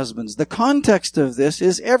wives and husbands. The context of this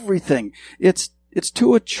is everything. It's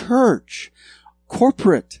to a church,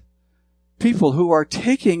 corporate people who are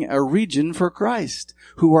taking a region for Christ,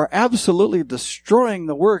 who are absolutely destroying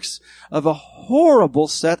the works of a horrible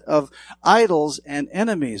set of idols and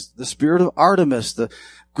enemies. The spirit of Artemis, the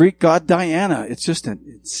Greek god Diana. It's just an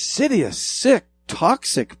insidious, sick,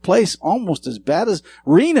 toxic place, almost as bad as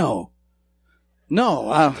Reno.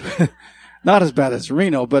 No, not as bad as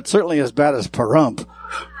Reno, but certainly as bad as Pahrump.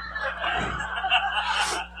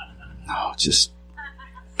 No, just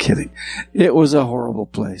kidding. It was a horrible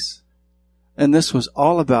place. And this was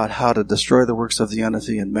all about how to destroy the works of the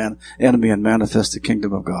enemy and manifest the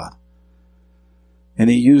kingdom of God. And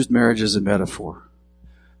he used marriage as a metaphor.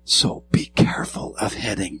 So be careful of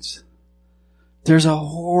headings. There's a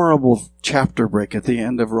horrible chapter break at the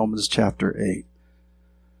end of Romans chapter 8.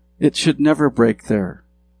 It should never break there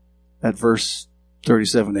at verse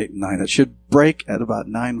 37, 8, and 9. It should break at about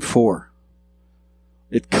 9:4.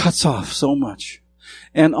 It cuts off so much.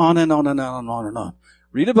 And on and on and on and on and on.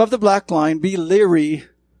 Read above the black line. Be leery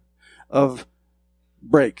of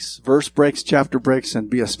breaks, verse breaks, chapter breaks, and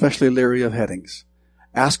be especially leery of headings.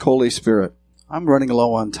 Ask Holy Spirit. I'm running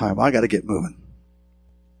low on time. I got to get moving.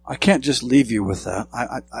 I can't just leave you with that.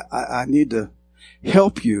 I need to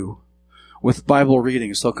help you with Bible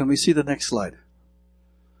reading. So can we see the next slide?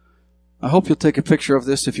 I hope you'll take a picture of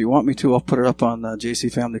this. If you want me to, I'll put it up on the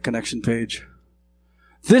JC Family Connection page.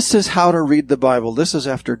 This is how to read the Bible. This is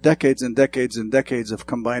after decades and decades and decades of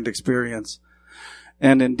combined experience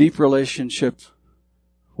and in deep relationship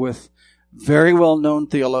with very well-known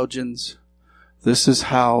theologians. This is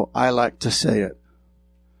how I like to say it.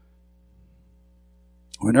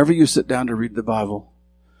 Whenever you sit down to read the Bible,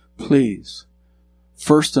 please,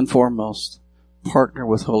 first and foremost, partner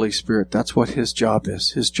with Holy Spirit. That's what His job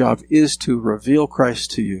is. His job is to reveal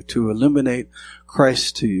Christ to you, to illuminate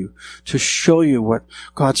Christ to you, to show you what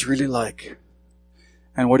God's really like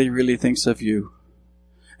and what He really thinks of you,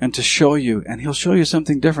 and to show you, and He'll show you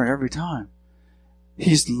something different every time.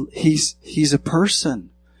 He's a person.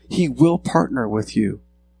 He will partner with you.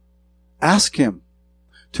 Ask Him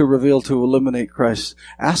to reveal, to illuminate Christ.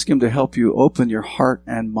 Ask Him to help you open your heart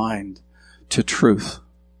and mind to truth,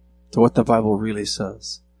 to what the Bible really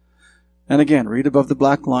says. And again, read above the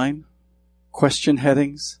black line, question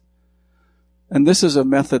headings. And this is a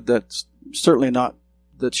method that's certainly not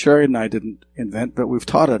that Sherry and I didn't invent, but we've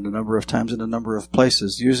taught it a number of times in a number of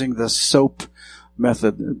places, using the soap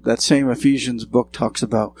method. That same Ephesians book talks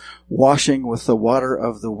about washing with the water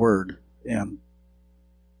of the Word. And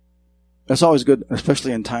that's always good,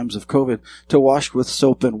 especially in times of COVID, to wash with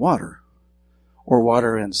soap and water, or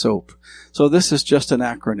water and soap. So this is just an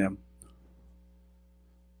acronym.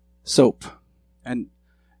 SOAP. And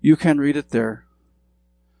you can read it there.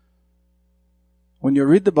 When you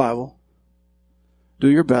read the Bible, do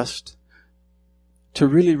your best to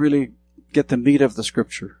really, really get the meat of the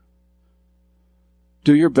Scripture.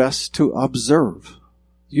 Do your best to observe.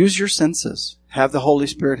 Use your senses. Have the Holy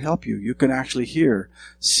Spirit help you. You can actually hear,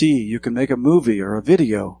 see. You can make a movie or a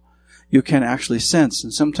video. You can actually sense.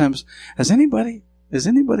 And sometimes, is anybody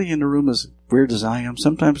in the room as weird as I am?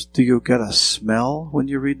 Sometimes do you get a smell when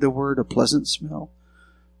you read the Word, a pleasant smell?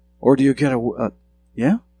 Or do you get a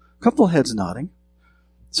couple of heads nodding.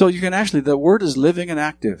 So you can actually, the Word is living and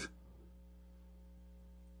active.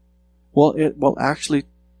 Well, it will actually,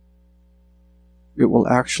 I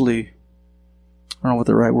don't know what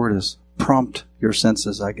the right word is, prompt your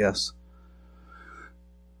senses, I guess.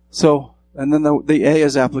 So, and then the A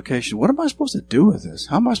is application. What am I supposed to do with this?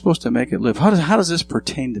 How am I supposed to make it live? How does this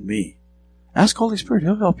pertain to me? Ask Holy Spirit.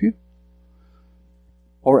 He'll help you.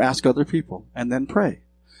 Or ask other people. And then pray.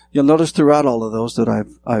 You'll notice throughout all of those that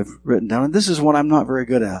I've written down, and this is one I'm not very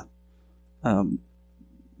good at.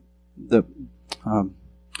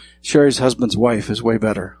 Sherry's husband's wife is way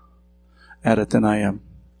better at it than I am.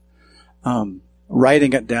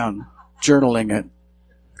 Writing it down, journaling it.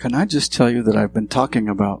 Can I just tell you that I've been talking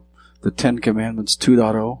about the 10 Commandments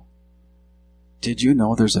 2.0? Did you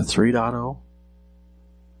know there's a 3.0?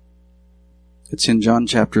 It's in John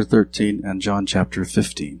chapter 13 and John chapter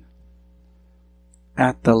 15.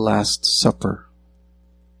 At the Last Supper.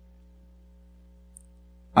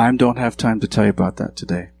 I don't have time to tell you about that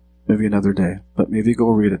today. Maybe another day. But maybe go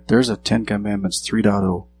read it. There's a 10 Commandments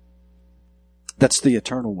 3.0. That's the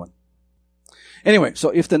eternal one. Anyway, so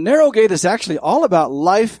if the narrow gate is actually all about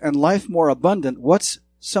life and life more abundant, what's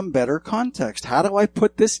some better context? How do I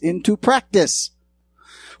put this into practice?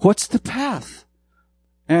 What's the path?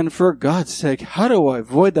 And for God's sake, how do I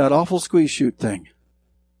avoid that awful squeeze chute thing?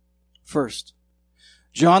 First,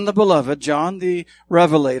 John the Beloved, John the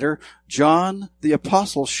Revelator, John the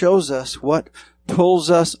Apostle shows us what pulls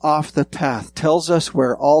us off the path, tells us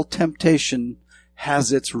where all temptation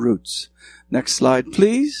has its roots. Next slide,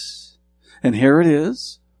 please. And here it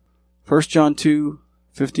is. 1 John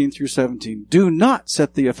 2:15 through 17. Do not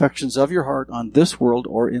set the affections of your heart on this world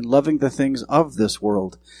or in loving the things of this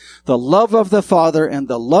world. The love of the Father and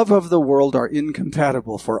the love of the world are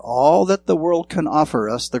incompatible. For all that the world can offer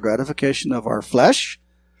us, the gratification of our flesh,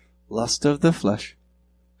 lust of the flesh,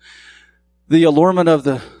 the allurement of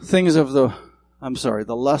the things of the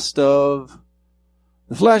lust of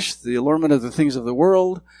the flesh, the allurement of the things of the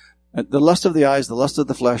world, the lust of the eyes, the lust of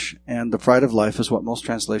the flesh, and the pride of life is what most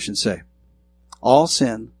translations say. All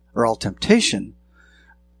sin, or all temptation,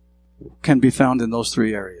 can be found in those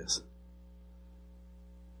three areas.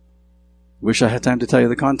 Wish I had time to tell you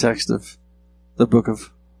the context of the book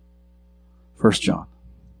of 1 John.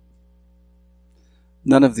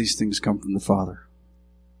 None of these things come from the Father.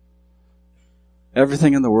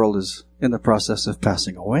 Everything in the world is in the process of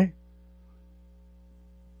passing away.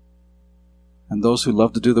 And those who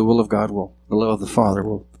love to do the will of God the will of the Father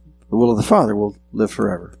will live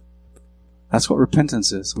forever. That's what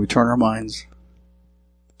repentance is. We turn our minds,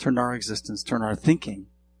 turn our existence, turn our thinking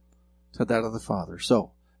to that of the Father.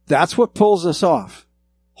 So, that's what pulls us off.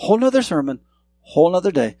 Whole nother sermon, whole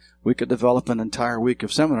nother day. We could develop an entire week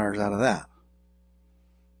of seminars out of that.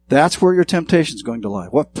 That's where your temptation is going to lie.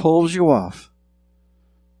 What pulls you off?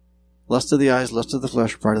 Lust of the eyes, lust of the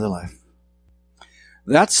flesh, pride of the life.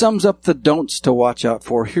 That sums up the don'ts to watch out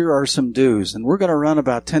for. Here are some do's. And we're going to run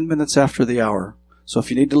about 10 minutes after the hour. So if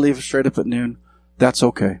you need to leave straight up at noon, that's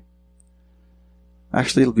okay.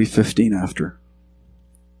 Actually, it'll be 15 after.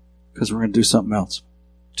 Because we're going to do something else,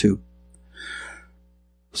 too.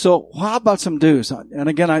 So how about some do's? And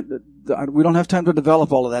again, we don't have time to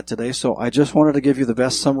develop all of that today, so I just wanted to give you the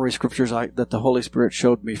best summary scriptures that the Holy Spirit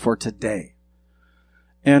showed me for today.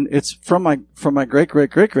 And it's from my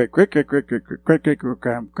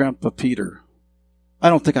great-great-great-great-great-great-great-great-great-grandpa Peter. I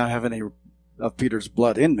don't think I have any of Peter's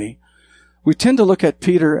blood in me. We tend to look at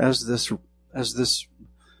Peter as this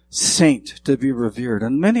saint to be revered.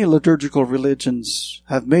 And many liturgical religions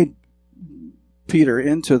have made Peter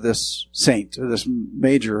into this saint, or this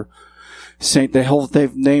major saint.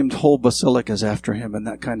 They've named whole basilicas after him and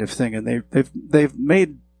that kind of thing. And they've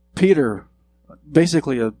made Peter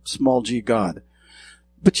basically a small g god.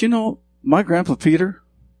 But you know, my grandpa Peter,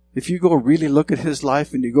 if you go really look at his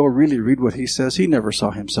life and you go really read what he says, he never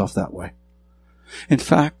saw himself that way. In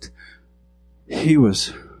fact, he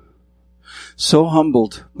was so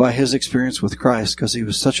humbled by his experience with Christ because he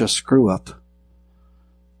was such a screw-up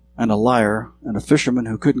and a liar and a fisherman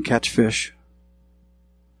who couldn't catch fish.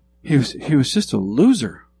 He was just a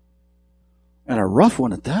loser, and a rough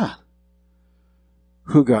one at that,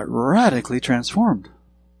 who got radically transformed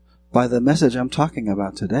by the message I'm talking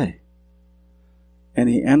about today. And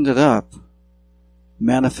he ended up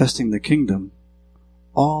manifesting the kingdom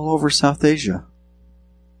all over South Asia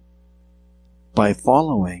by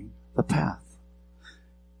following the path.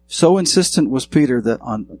 So insistent was Peter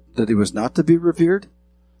that he was not to be revered,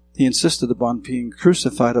 he insisted upon being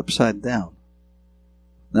crucified upside down.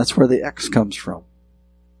 That's where the X comes from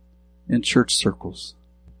in church circles.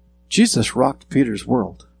 Jesus rocked Peter's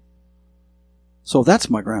world. So that's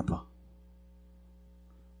my grandpa.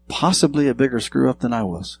 Possibly a bigger screw-up than I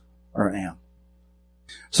was, or am.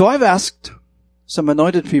 So I've asked some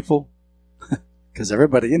anointed people, because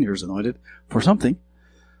everybody in here is anointed for something.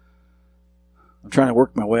 I'm trying to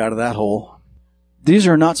work my way out of that hole. These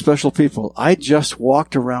are not special people. I just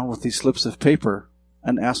walked around with these slips of paper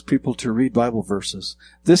and asked people to read Bible verses.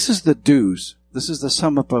 This is the do's. This is the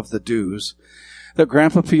sum up of the do's that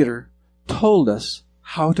Grandpa Peter told us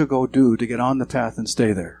how to go do to get on the path and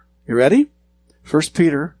stay there. You ready? 2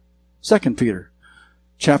 Peter,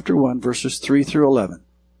 chapter 1, verses 3 through 11.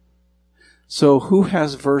 So who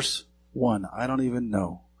has verse 1? I don't even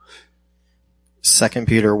know. 2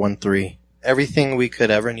 Peter 1:3. Everything we could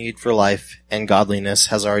ever need for life and godliness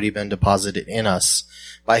has already been deposited in us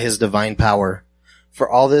by his divine power. For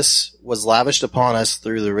all this was lavished upon us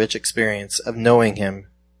through the rich experience of knowing him,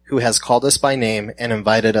 who has called us by name and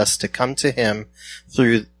invited us to come to him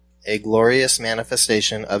through a glorious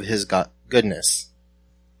manifestation of his goodness.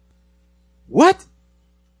 What?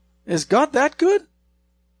 Is God that good?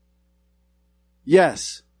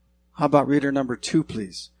 Yes. How about reader number 2,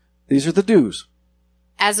 please? These are the do's.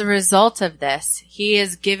 As a result of this, he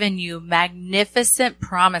has given you magnificent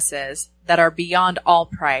promises that are beyond all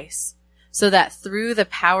price, so that through the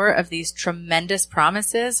power of these tremendous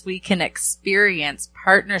promises, we can experience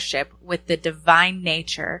partnership with the divine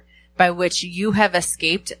nature by which you have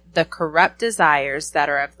escaped the corrupt desires that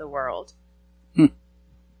are of the world.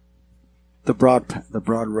 The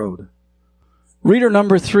broad road. Reader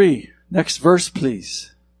number 3. Next verse,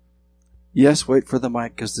 please. Yes, wait for the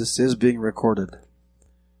mic because this is being recorded.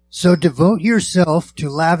 So devote yourself to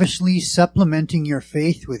lavishly supplementing your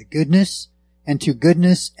faith with goodness, and to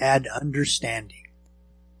goodness add understanding.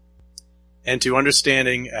 And to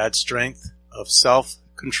understanding add strength of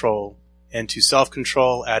self-control, and to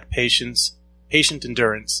self-control add patience, patient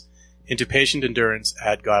endurance, and to patient endurance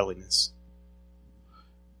add godliness.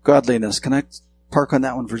 Godliness. Can I park on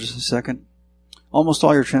that one for just a second? Almost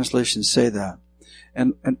all your translations say that.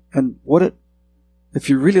 And what it, if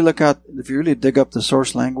you really dig up the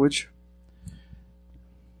source language,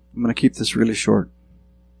 I'm going to keep this really short.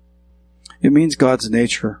 It means God's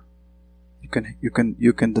nature. You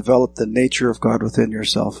can develop the nature of God within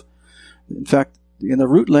yourself. In fact, in the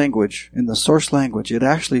root language, in the source language, it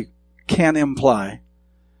actually can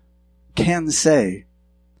say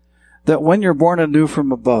that when you're born anew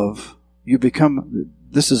from above, you become,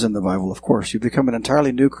 this is in the Bible, of course, you become an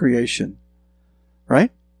entirely new creation.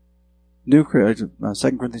 Right? New creation,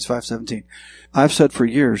 2 Corinthians 5:17. I've said for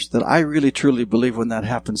years that I really truly believe when that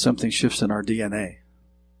happens, something shifts in our DNA.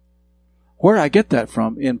 Where I get that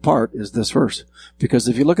from, in part, is this verse. Because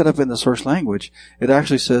if you look it up in the source language, it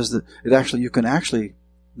actually says that you can actually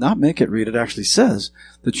not make it read. It actually says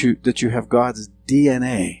that you have God's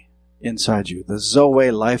DNA inside you, the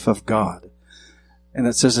Zoe life of God. And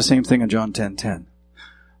it says the same thing in John 10:10.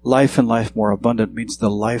 Life and life more abundant means the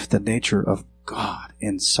life, the nature of God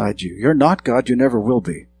inside you. You're not God, you never will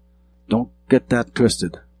be. Don't get that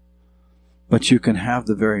twisted. But you can have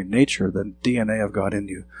the very nature, the DNA of God in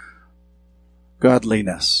you.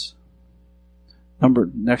 Godliness.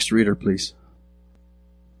 Next reader, please.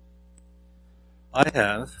 I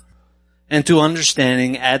have. And to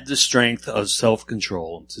understanding add the strength of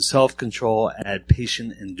self-control. To self-control add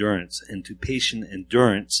patient endurance. And to patient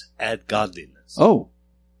endurance add godliness. Oh,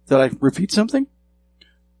 did I repeat something?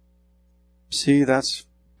 See,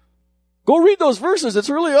 go read those verses. It's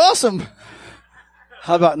really awesome.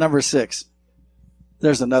 How about number 6?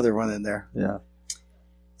 There's another one in there. Yeah.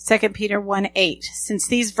 2 Peter 1:8. Since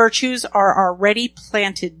these virtues are already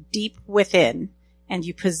planted deep within, and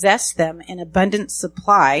you possess them in abundant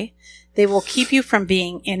supply, they will keep you from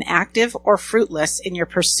being inactive or fruitless in your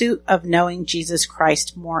pursuit of knowing Jesus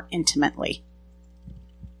Christ more intimately.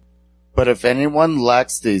 But if anyone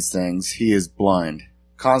lacks these things, he is blind,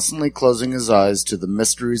 constantly closing his eyes to the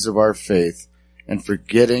mysteries of our faith and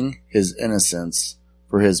forgetting his innocence,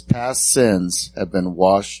 for his past sins have been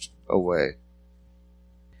washed away.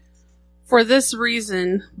 For this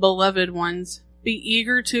reason, beloved ones, be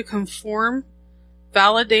eager to conform,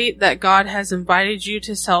 validate that God has invited you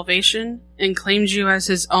to salvation and claimed you as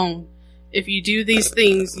his own. If you do these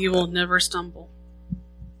things, you will never stumble.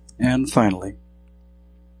 And finally,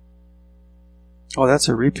 oh, that's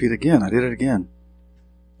a repeat again. I did it again.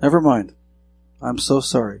 Never mind. I'm so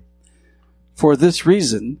sorry. For this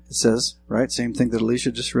reason, it says, right? Same thing that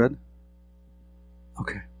Alicia just read.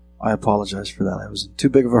 Okay. I apologize for that. I was in too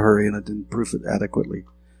big of a hurry and I didn't proof it adequately.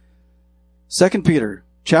 2 Peter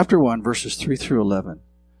chapter 1, verses 3 through 11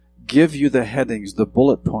 give you the headings, the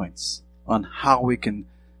bullet points on how we can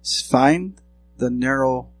find the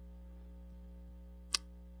narrow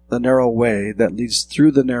way that leads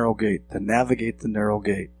through the narrow gate, to navigate the narrow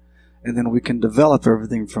gate. And then we can develop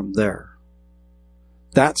everything from there.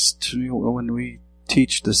 That's when we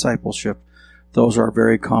teach discipleship. Those are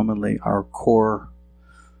very commonly our core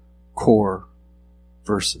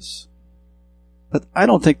verses. But I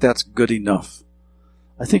don't think that's good enough.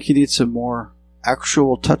 I think you need some more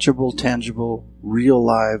actual, touchable, tangible, real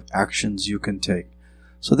live actions you can take.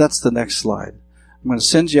 So that's the next slide. I'm going to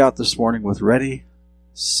send you out this morning with ready,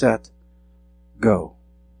 set, go.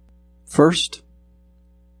 First,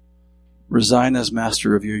 resign as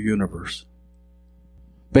master of your universe.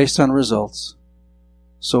 Based on results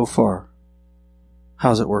so far,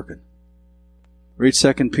 how's it working? Read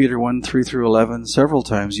 2 Peter 1, 3 through 11 several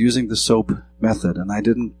times using the SOAP method, and I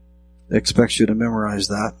didn't expect you to memorize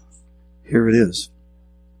that. Here it is.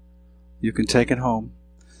 You can take it home,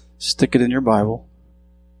 stick it in your Bible,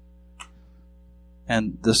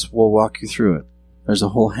 and this will walk you through it. There's a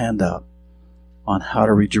whole handout on how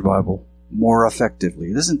to read your Bible more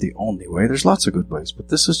effectively. It isn't the only way. There's lots of good ways, but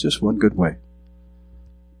this is just one good way.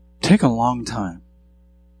 Take a long time.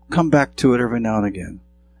 Come back to it every now and again.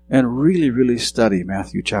 And really, really study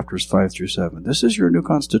Matthew chapters 5 through 7. This is your new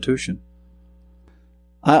constitution.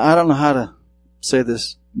 I don't know how to say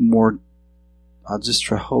this more. I'll just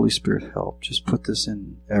try. Holy Spirit, help. Just put this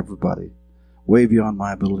in everybody. Way beyond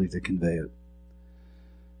my ability to convey it.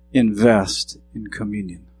 Invest in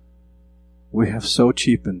communion. We have so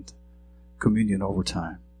cheapened communion over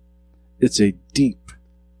time. It's a deep,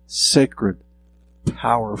 sacred,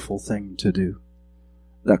 powerful thing to do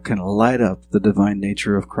that can light up the divine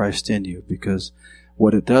nature of Christ in you, because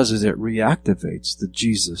what it does is it reactivates the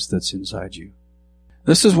Jesus that's inside you.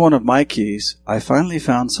 This is one of my keys. I finally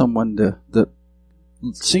found someone that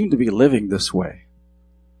seemed to be living this way.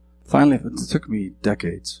 Finally, it took me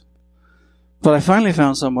decades. But I finally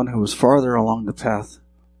found someone who was farther along the path,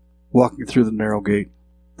 walking through the narrow gate,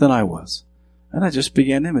 than I was. And I just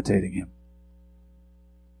began imitating him.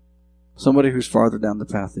 Somebody who's farther down the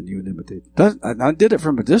path than you and imitate. I did it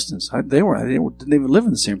from a distance. They didn't even live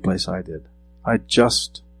in the same place I did. I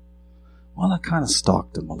kind of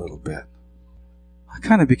stalked them a little bit. I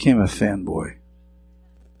kind of became a fanboy.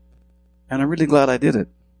 And I'm really glad I did it.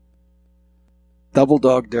 Double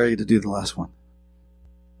dog dare you to do the last one.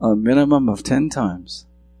 A minimum of 10 times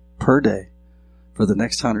per day for the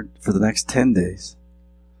next 10 days.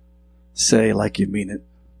 Say like you mean it.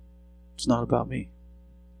 It's not about me.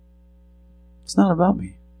 It's not about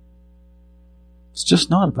me. It's just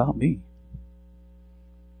not about me.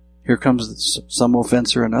 Here comes some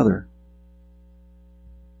offense or another.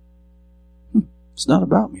 It's not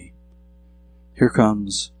about me. Here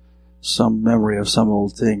comes some memory of some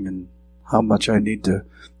old thing and how much I need to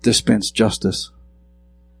dispense justice.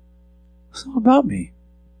 It's not about me.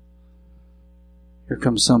 Here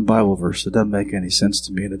comes some Bible verse that doesn't make any sense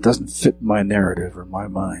to me and it doesn't fit my narrative or my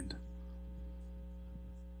mind.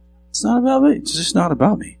 It's not about me. It's just not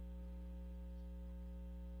about me.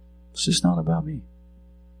 It's just not about me.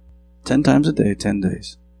 10 times a day, 10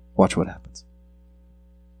 days. Watch what happens.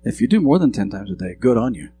 If you do more than 10 times a day, good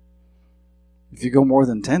on you. If you go more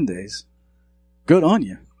than 10 days, good on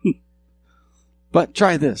you. But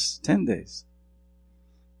try this, 10 days.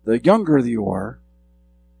 The younger you are,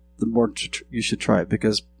 the more you should try it,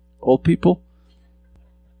 because old people,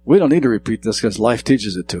 we don't need to repeat this because life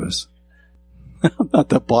teaches it to us. I'm not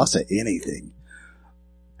the boss of anything.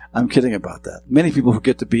 I'm kidding about that. Many people who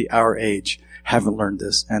get to be our age haven't learned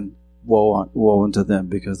this, and woe unto them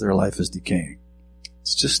because their life is decaying.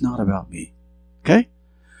 It's just not about me. Okay?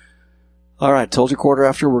 All right, told you quarter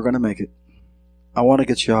after, we're going to make it. I want to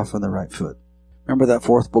get you off on the right foot. Remember that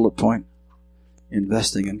fourth bullet point?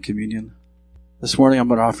 Investing in communion. This morning I'm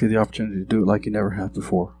going to offer you the opportunity to do it like you never have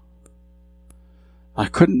before. I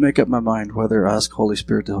couldn't make up my mind whether to ask Holy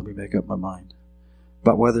Spirit to help me make up my mind.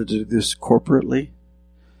 But whether to do this corporately,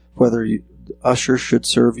 whether ushers should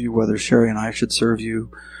serve you, whether Sherry and I should serve you,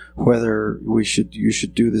 whether you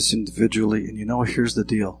should do this individually. And here's the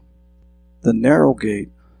deal. The narrow gate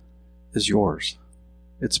is yours.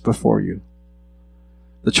 It's before you.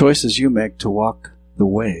 The choices you make to walk the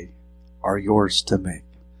way are yours to make.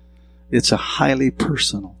 It's a highly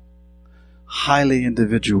personal, highly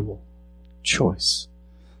individual choice.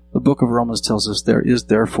 The book of Romans tells us there is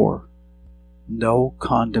therefore no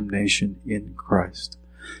condemnation in Christ.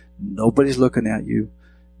 Nobody's looking at you.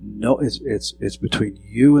 No, it's between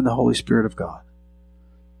you and the Holy Spirit of God.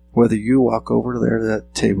 Whether you walk over there to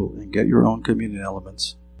that table and get your own communion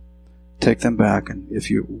elements, take them back, and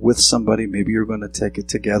if you're with somebody, maybe you're going to take it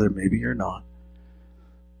together, maybe you're not.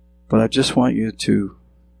 But I just want you to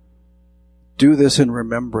do this in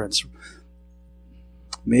remembrance.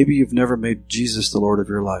 Maybe you've never made Jesus the Lord of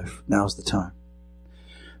your life. Now's the time.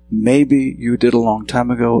 Maybe you did a long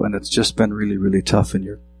time ago and it's just been really, really tough and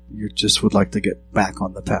you just would like to get back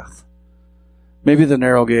on the path. Maybe the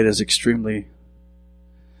narrow gate is extremely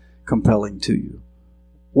compelling to you.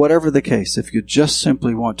 Whatever the case, if you just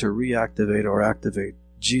simply want to reactivate or activate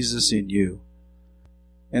Jesus in you,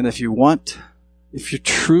 and if you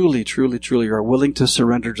truly, truly, truly are willing to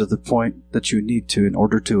surrender to the point that you need to in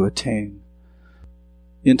order to attain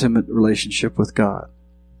intimate relationship with God,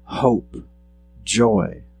 hope,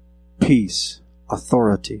 joy, peace,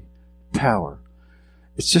 authority, power.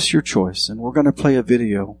 It's just your choice. And we're going to play a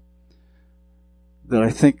video that I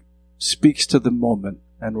think speaks to the moment.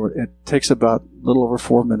 And it takes about a little over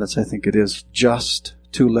 4 minutes, I think it is, just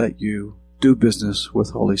to let you do business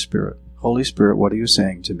with Holy Spirit. Holy Spirit, what are you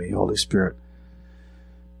saying to me? Holy Spirit,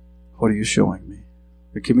 what are you showing me?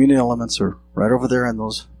 The communion elements are right over there in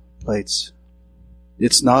those plates.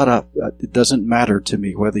 It's not it doesn't matter to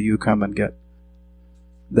me whether you come and get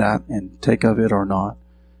that and take of it or not.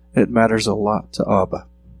 It matters a lot to Abba.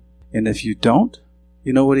 And if you don't,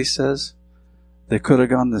 you know what he says? They could have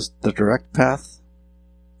gone the direct path.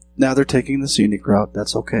 Now they're taking the scenic route.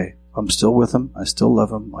 That's okay. I'm still with them. I still love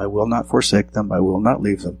them. I will not forsake them. I will not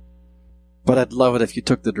leave them. But I'd love it if you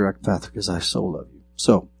took the direct path because I so love you.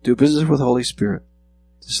 So, do business with Holy Spirit.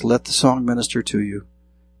 Just let the song minister to you.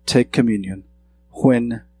 Take communion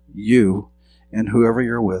when you and whoever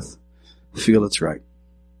you're with feel it's right.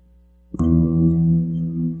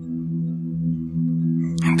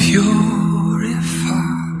 Purify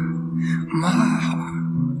my heart.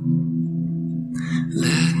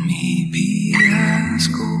 Let me be as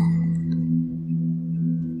gold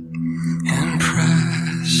and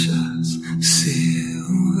precious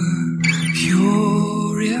silver.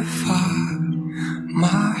 Purify my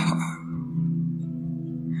heart.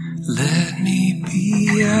 Let me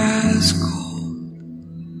be as gold,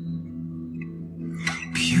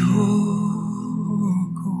 pure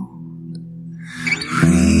gold.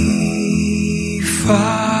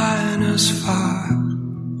 Refiner's fire.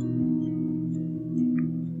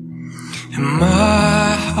 And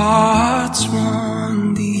my heart's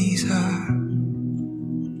one desire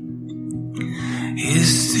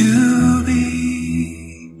is to be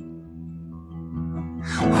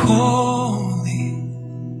holy,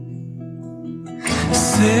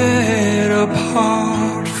 set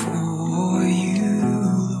apart for you,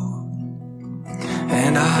 Lord.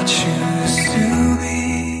 And I choose to be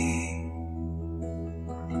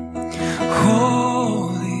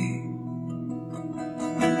holy,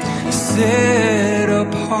 set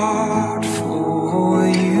apart for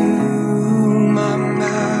you, my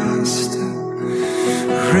Master,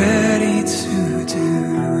 ready to do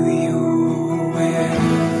your will.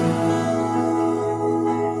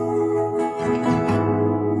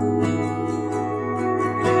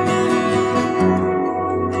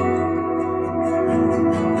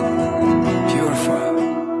 Purify.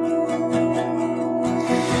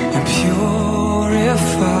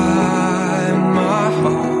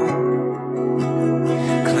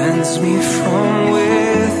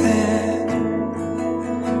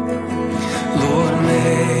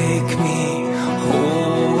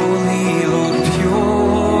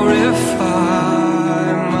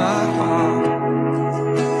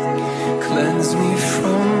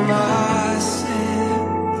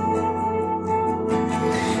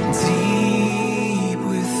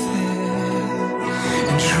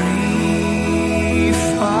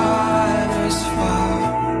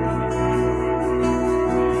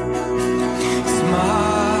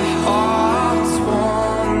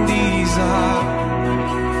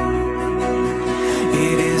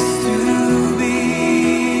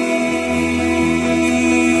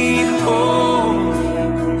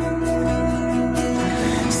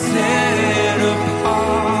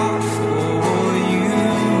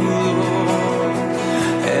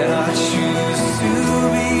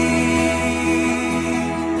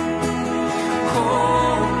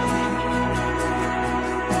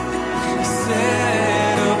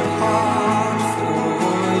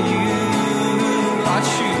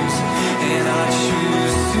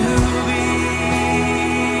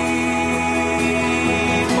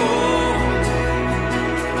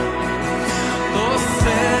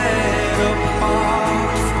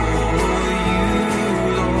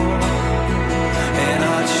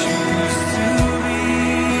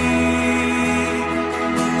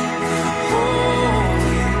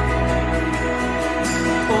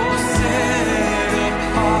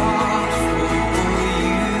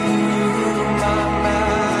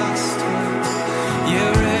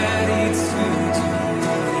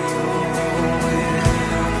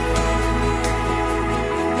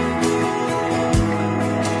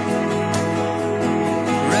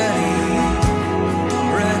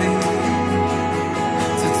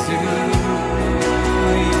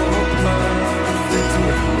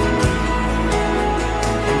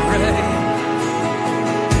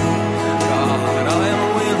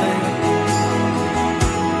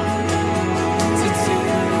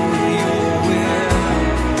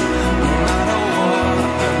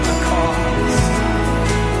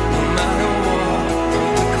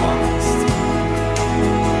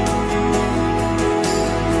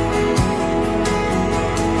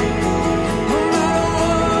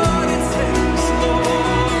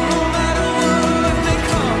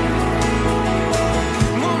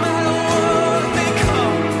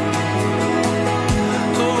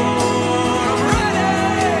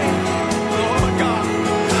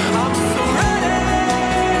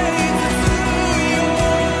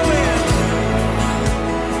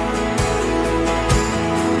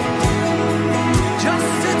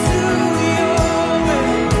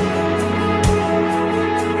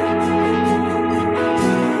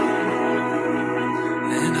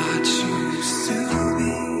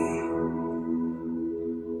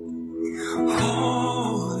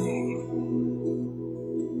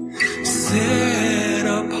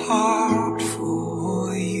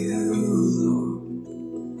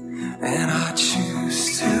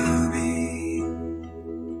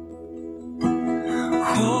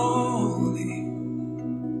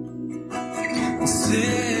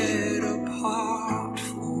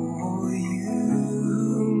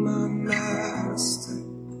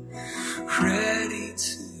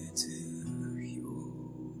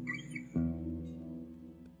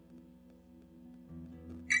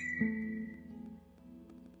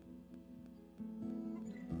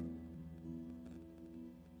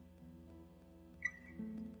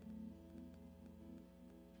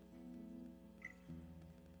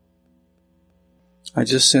 I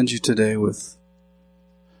just send you today with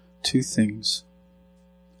two things.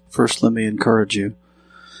 First, let me encourage you.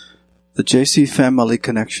 The JC Family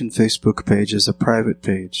Connection Facebook page is a private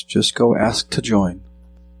page. Just go ask to join,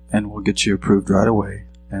 and we'll get you approved right away,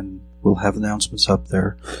 and we'll have announcements up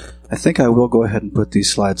there. I think I will go ahead and put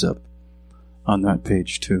these slides up on that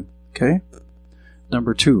page too. Okay?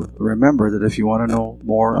 Number 2, remember that if you want to know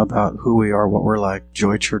more about who we are, what we're like,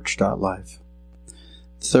 joychurch.life.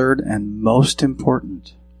 Third, and most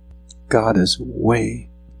important, God is way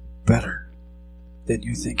better than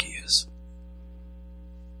you think He is.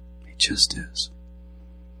 He just is.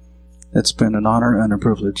 It's been an honor and a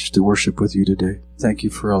privilege to worship with you today. Thank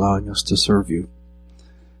you for allowing us to serve you.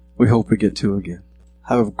 We hope we get to again.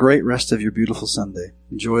 Have a great rest of your beautiful Sunday.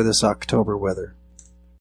 Enjoy this October weather.